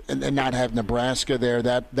not have Nebraska there.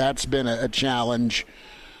 That's been a challenge,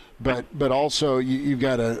 but also you've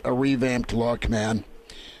got a revamped look, man.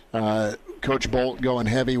 Coach Bolt going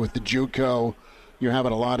heavy with the JUCO. You're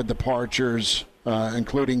having a lot of departures,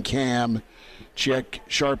 including Cam. Chick,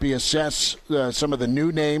 Sharpie, assess some of the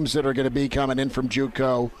new names that are going to be coming in from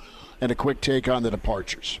JUCO, and a quick take on the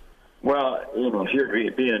departures. Well, if you're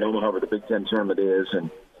being in Omaha where the Big Ten tournament is, and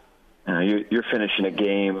you're finishing a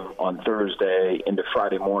game on Thursday into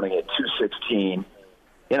Friday morning at 2:16,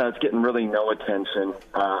 it's getting really no attention.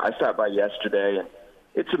 I stopped by yesterday, and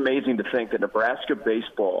it's amazing to think that Nebraska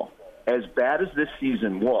baseball, as bad as this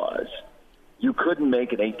season was, you couldn't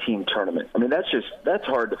make an 18 tournament. I mean, that's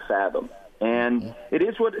hard to fathom. And it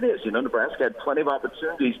is what it is. Nebraska had plenty of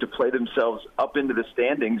opportunities to play themselves up into the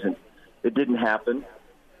standings, and it didn't happen.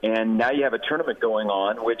 And now you have a tournament going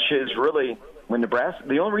on, which is really when Nebraska –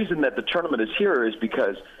 the only reason that the tournament is here is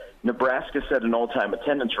because Nebraska set an all-time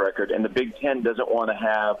attendance record, and the Big Ten doesn't want to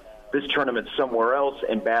have this tournament somewhere else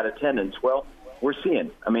and bad attendance. Well, we're seeing.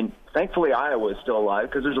 I mean, thankfully Iowa is still alive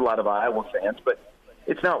because there's a lot of Iowa fans, but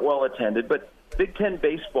it's not well attended. But Big Ten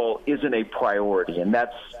baseball isn't a priority, and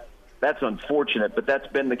that's unfortunate, but that's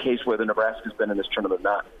been the case whether Nebraska's been in this tournament or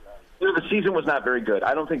not. The season was not very good.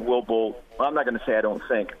 I don't think Will Bolt – well, I'm not going to say I don't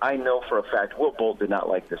think. I know for a fact Will Bolt did not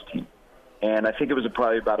like this team. And I think it was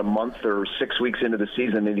probably about a month or 6 weeks into the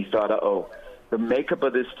season that he thought, the makeup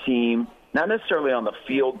of this team, not necessarily on the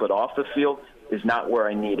field but off the field, is not where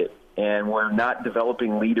I need it. And we're not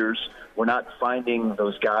developing leaders. We're not finding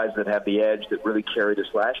those guys that have the edge that really carried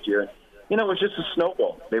us last year. And, it was just a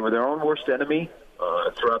snowball. They were their own worst enemy.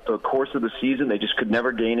 throughout the course of the season. They just could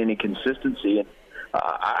never gain any consistency. And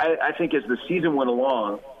I think as the season went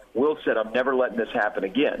along, Will said, I'm never letting this happen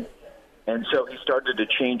again. And so he started to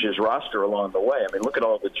change his roster along the way. I mean, look at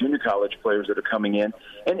all the junior college players that are coming in.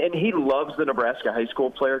 And he loves the Nebraska high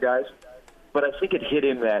school player guys. But I think it hit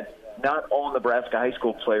him that not all Nebraska high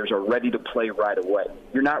school players are ready to play right away.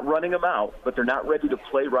 You're not running them out, but they're not ready to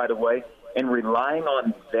play right away. And relying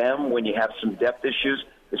on them when you have some depth issues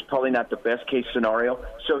is probably not the best-case scenario.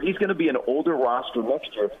 So he's going to be an older roster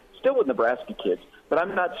next year, still with Nebraska kids. But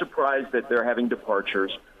I'm not surprised that they're having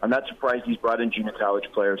departures. I'm not surprised he's brought in junior college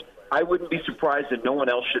players. I wouldn't be surprised that no one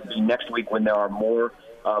else should be next week when there are more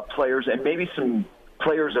players and maybe some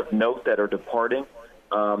players of note that are departing.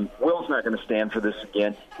 Will's not going to stand for this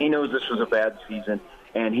again. He knows this was a bad season,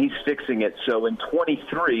 and he's fixing it. So in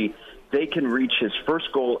 23, they can reach his first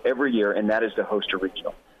goal every year, and that is to host a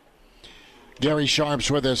regional. Gary Sharp's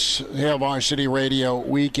with us, Hail Varsity Radio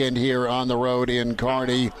weekend here on the road in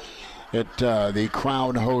Kearney at the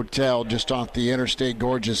Crown Hotel just off the interstate.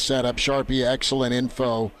 Gorgeous setup. Sharpie, excellent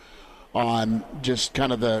info on just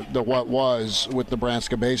kind of the what was with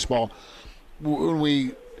Nebraska baseball. When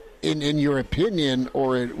we, in your opinion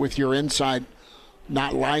or with your insight,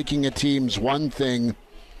 not liking a team's one thing,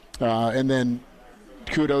 and then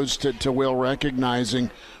kudos to Will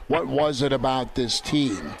recognizing what was it about this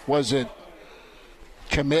team? Was it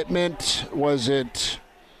commitment? Was it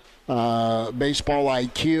baseball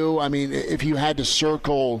IQ? I mean, if you had to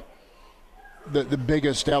circle the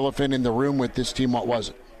biggest elephant in the room with this team, what was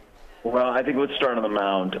it? Well, I think let's start on the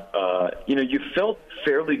mound. You felt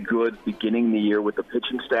fairly good beginning the year with the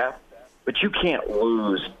pitching staff, but you can't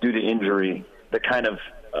lose due to injury the kind of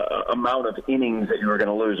amount of innings that you were going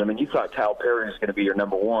to lose. I mean, you thought Kyle Perry was going to be your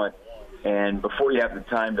number one, and before you have the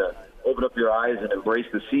time to open up your eyes and embrace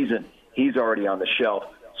the season, he's already on the shelf.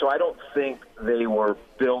 So I don't think they were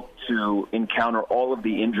built to encounter all of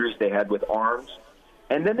the injuries they had with arms.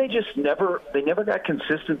 And then they never got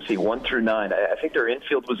consistency 1 through 9. I think their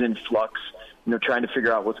infield was in flux, trying to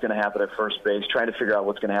figure out what's going to happen at first base, trying to figure out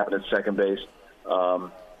what's going to happen at second base.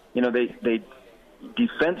 They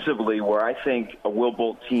defensively, where I think a Will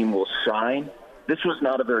Bolt team will shine, this was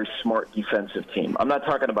not a very smart defensive team. I'm not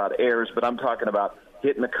talking about errors, but I'm talking about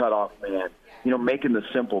hitting the cutoff man, making the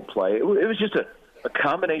simple play. It was just a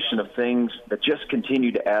combination of things that just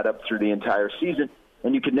continued to add up through the entire season,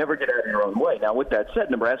 and you could never get out of your own way. Now, with that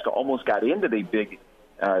said, Nebraska almost got into the Big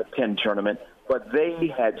Ten tournament, but they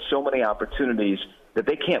had so many opportunities that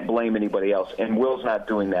they can't blame anybody else, and Will's not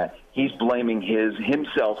doing that. He's blaming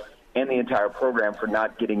himself and the entire program for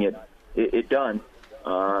not getting it done.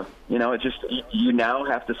 It just, you now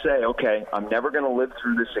have to say, okay, I'm never going to live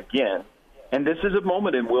through this again. And this is a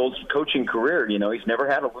moment in Will's coaching career. He's never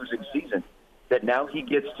had a losing season, that now he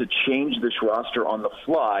gets to change this roster on the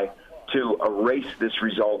fly to erase this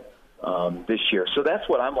result this year. So that's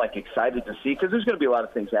what I'm excited to see, because there's going to be a lot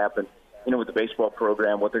of things happen, with the baseball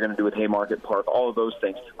program, what they're going to do with Haymarket Park, all of those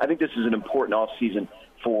things. I think this is an important offseason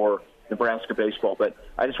for Nebraska baseball, but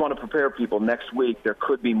I just want to prepare people. Next week there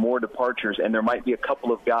could be more departures, and there might be a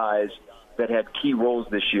couple of guys that had key roles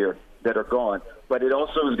this year that are gone. But it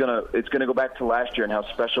also is going to go back to last year and how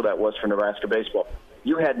special that was for Nebraska baseball.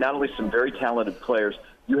 You had not only some very talented players,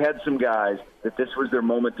 you had some guys that this was their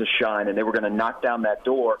moment to shine, and they were going to knock down that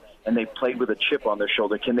door, and they played with a chip on their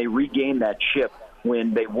shoulder. Can they regain that chip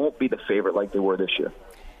when they won't be the favorite like they were this year?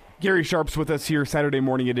 Gary Sharp's with us here, Saturday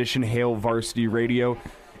morning edition, Hail Varsity Radio.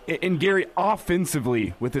 And Gary,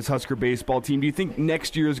 offensively with this Husker baseball team, do you think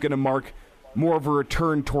next year is going to mark more of a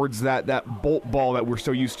return towards that Bolt ball that we're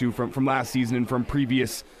so used to from last season and from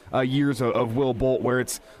previous years of Will Bolt, where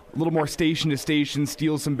it's a little more station to station,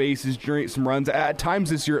 steal some bases, generate some runs? At times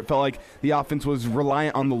this year it felt like the offense was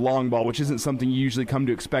reliant on the long ball, which isn't something you usually come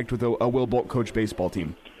to expect with a Will Bolt coach baseball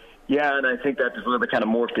team. Yeah, and I think that's where they kind of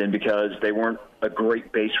morphed in, because they weren't a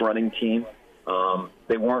great base running team.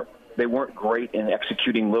 They weren't great in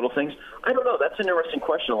executing little things. I don't know. That's an interesting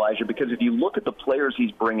question, Elijah, because if you look at the players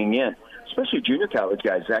he's bringing in, especially junior college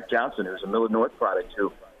guys, Zach Johnson, who's a Millard North product,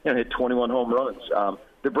 who hit 21 home runs.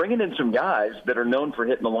 They're bringing in some guys that are known for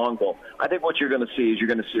hitting the long ball. I think what you're going to see is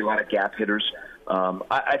a lot of gap hitters.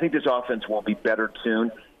 I think this offense will be better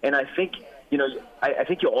tuned, and I think I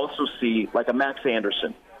think you'll also see like a Max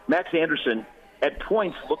Anderson. Max Anderson at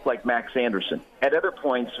points looked like Max Anderson. At other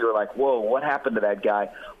points, you're like, whoa, what happened to that guy?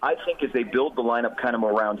 I think as they build the lineup kind of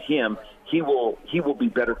around him, he will be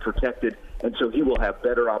better protected, and so he will have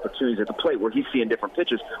better opportunities at the plate where he's seeing different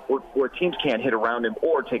pitches where teams can't hit around him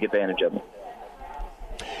or take advantage of him.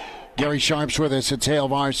 Gary Sharp's with us. It's Hail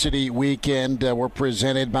Varsity Weekend. We're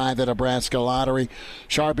presented by the Nebraska Lottery.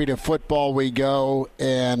 Sharpie, to football we go,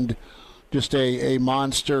 and just a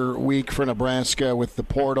monster week for Nebraska with the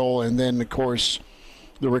portal, and then, of course,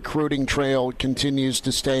 the recruiting trail continues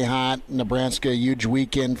to stay hot. Nebraska, a huge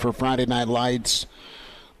weekend for Friday Night Lights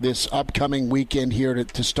this upcoming weekend here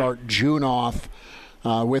to start June off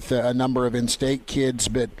with a number of in-state kids.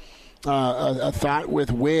 But a thought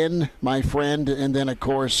with Wynn, my friend, and then, of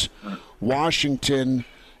course, Washington.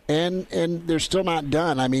 And they're still not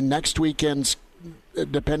done. I mean, next weekend's,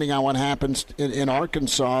 depending on what happens in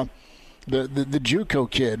Arkansas, the JUCO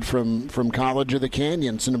kid from College of the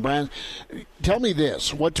Canyons in Nebraska. Tell me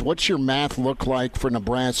this: what's your math look like for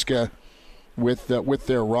Nebraska with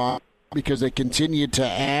their roster? Because they continue to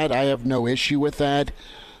add. I have no issue with that,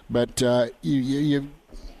 but you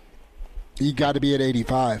got to be at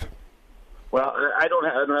 85. Well, I don't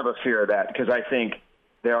have a fear of that, because I think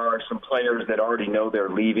there are some players that already know they're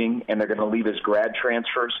leaving, and they're going to leave as grad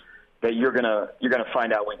transfers that you're gonna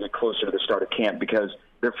find out when you get closer to the start of camp, because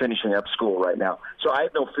they're finishing up school right now. So I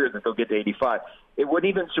have no fear that they'll get to 85. It wouldn't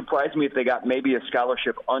even surprise me if they got maybe a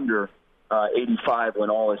scholarship under 85 when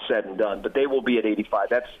all is said and done. But they will be at 85.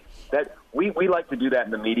 We like to do that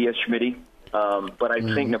in the media, Schmitty. But I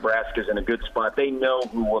think Nebraska's in a good spot. They know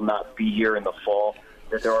who will not be here in the fall,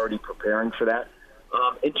 that they're already preparing for that.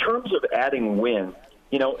 In terms of adding Wynn,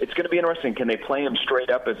 it's going to be interesting. Can they play him straight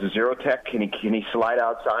up as a zero tech? Can he slide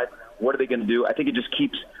outside? What are they going to do? I think it just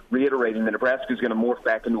keeps reiterating that Nebraska is going to morph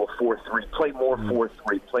back into a 4-3, play more 4-3,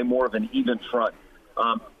 play more of an even front.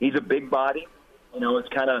 He's a big body. It's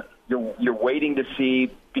kind of you're waiting to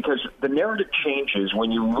see, because the narrative changes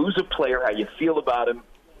when you lose a player, how you feel about him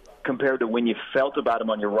compared to when you felt about him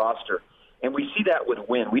on your roster. And we see that with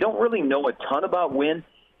Wynn. We don't really know a ton about Wynn.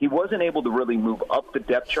 He wasn't able to really move up the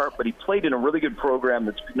depth chart, but he played in a really good program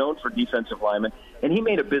that's known for defensive linemen, and he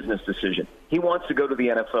made a business decision. He wants to go to the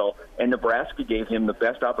NFL, and Nebraska gave him the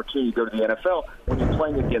best opportunity to go to the NFL when you're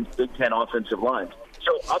playing against Big Ten offensive lines.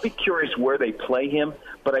 So I'll be curious where they play him,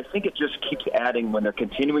 but I think it just keeps adding when they're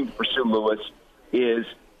continuing to pursue Lewis is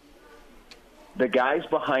the guys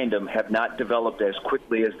behind him have not developed as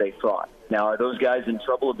quickly as they thought. Now, are those guys in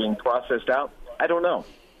trouble of being processed out? I don't know.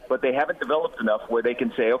 But they haven't developed enough where they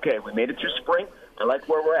can say, okay, we made it through spring. I like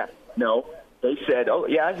where we're at. No, they said, oh,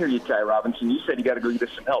 yeah, I hear you, Ty Robinson. You said you got to go get us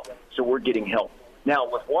some help. So we're getting help. Now,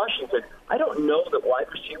 with Washington, I don't know that wide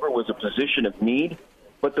receiver was a position of need,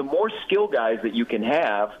 but the more skill guys that you can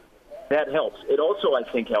have, that helps. It also, I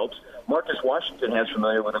think, helps. Marcus Washington has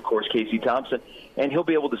familiar with, of course, Casey Thompson, and he'll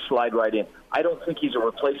be able to slide right in. I don't think he's a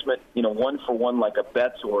replacement, one-for-one like a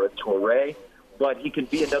Betts or a Toure, but he can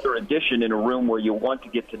be another addition in a room where you want to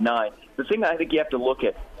get to 9. The thing I think you have to look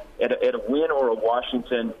at a Wynn or a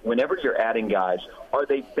Washington, whenever you're adding guys, are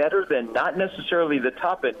they better than not necessarily the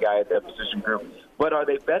top-end guy at that position group, but are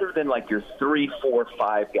they better than like your 3, 4,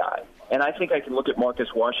 5 guy? And I think I can look at Marcus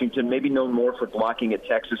Washington, maybe known more for blocking at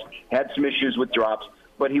Texas, had some issues with drops,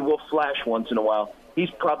 but he will flash once in a while. He's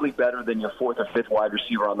probably better than your 4th or 5th wide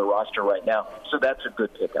receiver on the roster right now, so that's a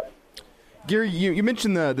good pickup. Gary, you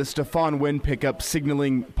mentioned the Stephon Wynn pickup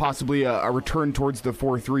signaling possibly a return towards the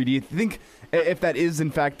 4-3. Do you think, if that is in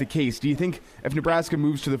fact the case, do you think if Nebraska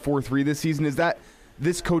moves to the 4-3 this season, is that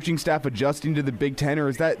this coaching staff adjusting to the Big Ten, or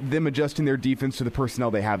is that them adjusting their defense to the personnel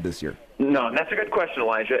they have this year? No, that's a good question,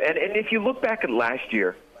 Elijah. And if you look back at last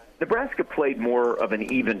year, Nebraska played more of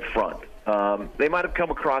an even front. They might have come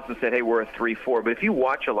across and said, hey, we're a 3-4. But if you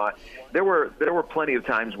watch a lot, there were plenty of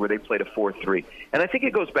times where they played a 4-3. And I think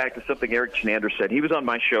it goes back to something Eric Chenander said. He was on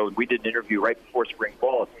my show, and we did an interview right before spring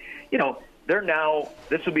ball. They're now,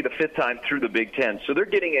 this will be the 5th time through the Big Ten. So they're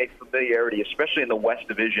getting a familiarity, especially in the West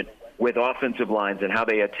Division, with offensive lines and how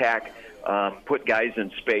they attack, put guys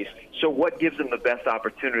in space. So what gives them the best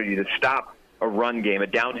opportunity to stop a run game, a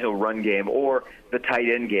downhill run game, or the tight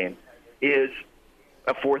end game is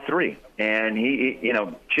a 4-3. And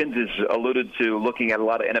Chins has alluded to looking at a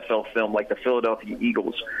lot of NFL film like the Philadelphia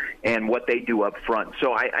Eagles and what they do up front.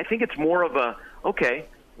 So I think it's more of a, okay,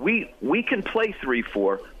 we can play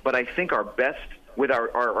 3-4, but I think our best with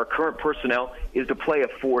our current personnel is to play a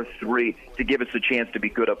 4-3 to give us a chance to be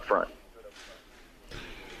good up front.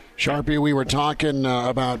 Sharpie, we were talking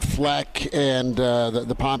about Fleck and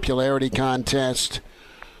the popularity contest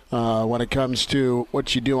when it comes to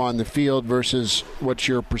what you do on the field versus what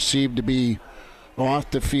you're perceived to be off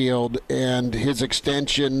the field, and his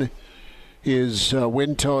extension, his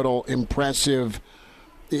win total, impressive.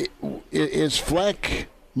 Is Fleck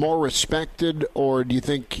more respected, or do you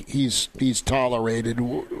think he's tolerated?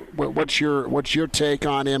 What's your take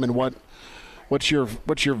on him, and what What's your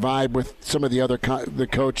vibe with some of the other the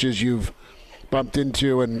coaches you've bumped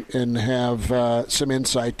into and have some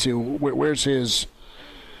insight to? Where's his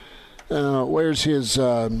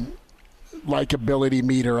likability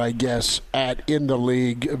meter, I guess, in the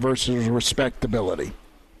league versus respectability?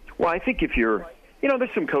 Well, I think if you're, there's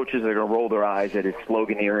some coaches that are going to roll their eyes at his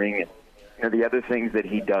sloganeering and the other things that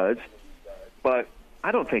he does, but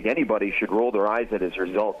I don't think anybody should roll their eyes at his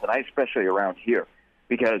results, and especially around here,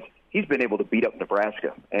 because he's been able to beat up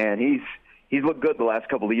Nebraska, and he's looked good the last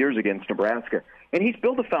couple of years against Nebraska, and he's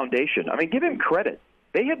built a foundation. I mean, give him credit.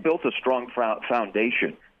 They have built a strong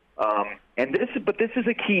foundation, but this is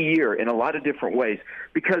a key year in a lot of different ways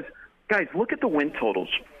because, guys, look at the win totals.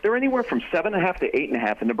 They're anywhere from 7.5 to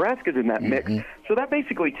 8.5, and Nebraska's in that mix. So that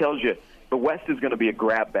basically tells you the West is going to be a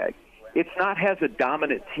grab bag. It's not has a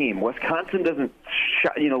dominant team. Wisconsin doesn't,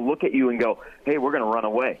 look at you and go, "Hey, we're going to run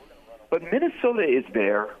away." But Minnesota is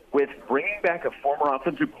there with bringing back a former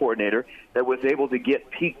offensive coordinator that was able to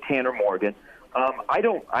get peak Tanner Morgan. I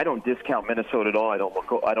don't discount Minnesota at all.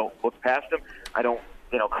 I don't look past him. I don't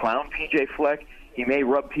clown PJ Fleck. He may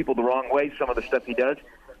rub people the wrong way, some of the stuff he does,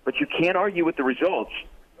 but you can't argue with the results.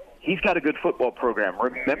 He's got a good football program.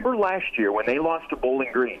 Remember last year when they lost to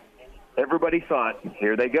Bowling Green? Everybody thought,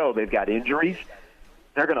 here they go. They've got injuries.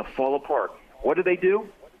 They're going to fall apart. What did?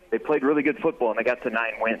 They played really good football, and they got to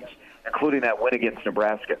 9 wins, including that win against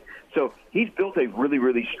Nebraska. So he's built a really,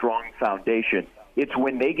 really strong foundation. It's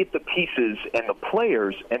when they get the pieces and the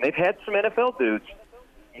players, and they've had some NFL dudes,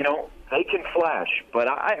 they can flash. But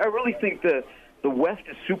I really think the West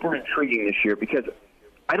is super intriguing this year because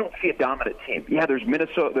I don't see a dominant team. Yeah, there's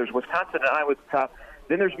Minnesota, there's Wisconsin and Iowa at the top.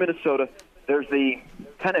 Then there's Minnesota. There's the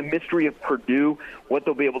kind of mystery of Purdue, what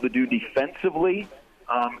they'll be able to do defensively.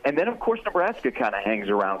 And then, of course, Nebraska kind of hangs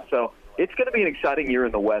around. So it's going to be an exciting year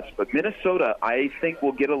in the West. But Minnesota, I think,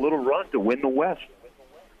 will get a little run to win the West.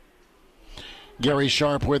 Gary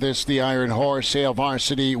Sharp with us, the Iron Horse, Hail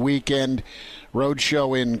Varsity Weekend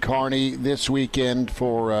Roadshow in Kearney this weekend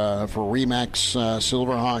for Remax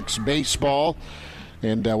Silverhawks baseball.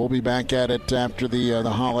 And we'll be back at it after the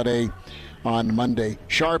holiday on Monday.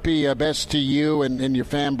 Sharpie, best to you and your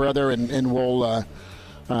fan brother, and we'll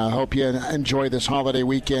hope you enjoy this holiday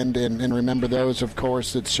weekend and remember those, of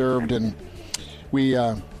course, that served. And we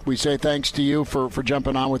say thanks to you for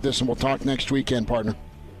jumping on with this, and we'll talk next weekend, partner.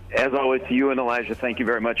 As always, to you and Elijah, thank you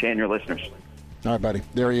very much, and your listeners. All right, buddy.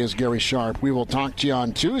 There he is, Gary Sharp. We will talk to you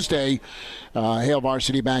on Tuesday. Hail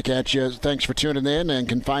Varsity back at you. Thanks for tuning in, and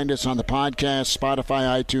can find us on the podcast,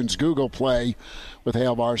 Spotify, iTunes, Google Play with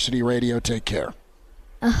Hail Varsity Radio. Take care.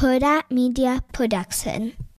 A Huda Media Production.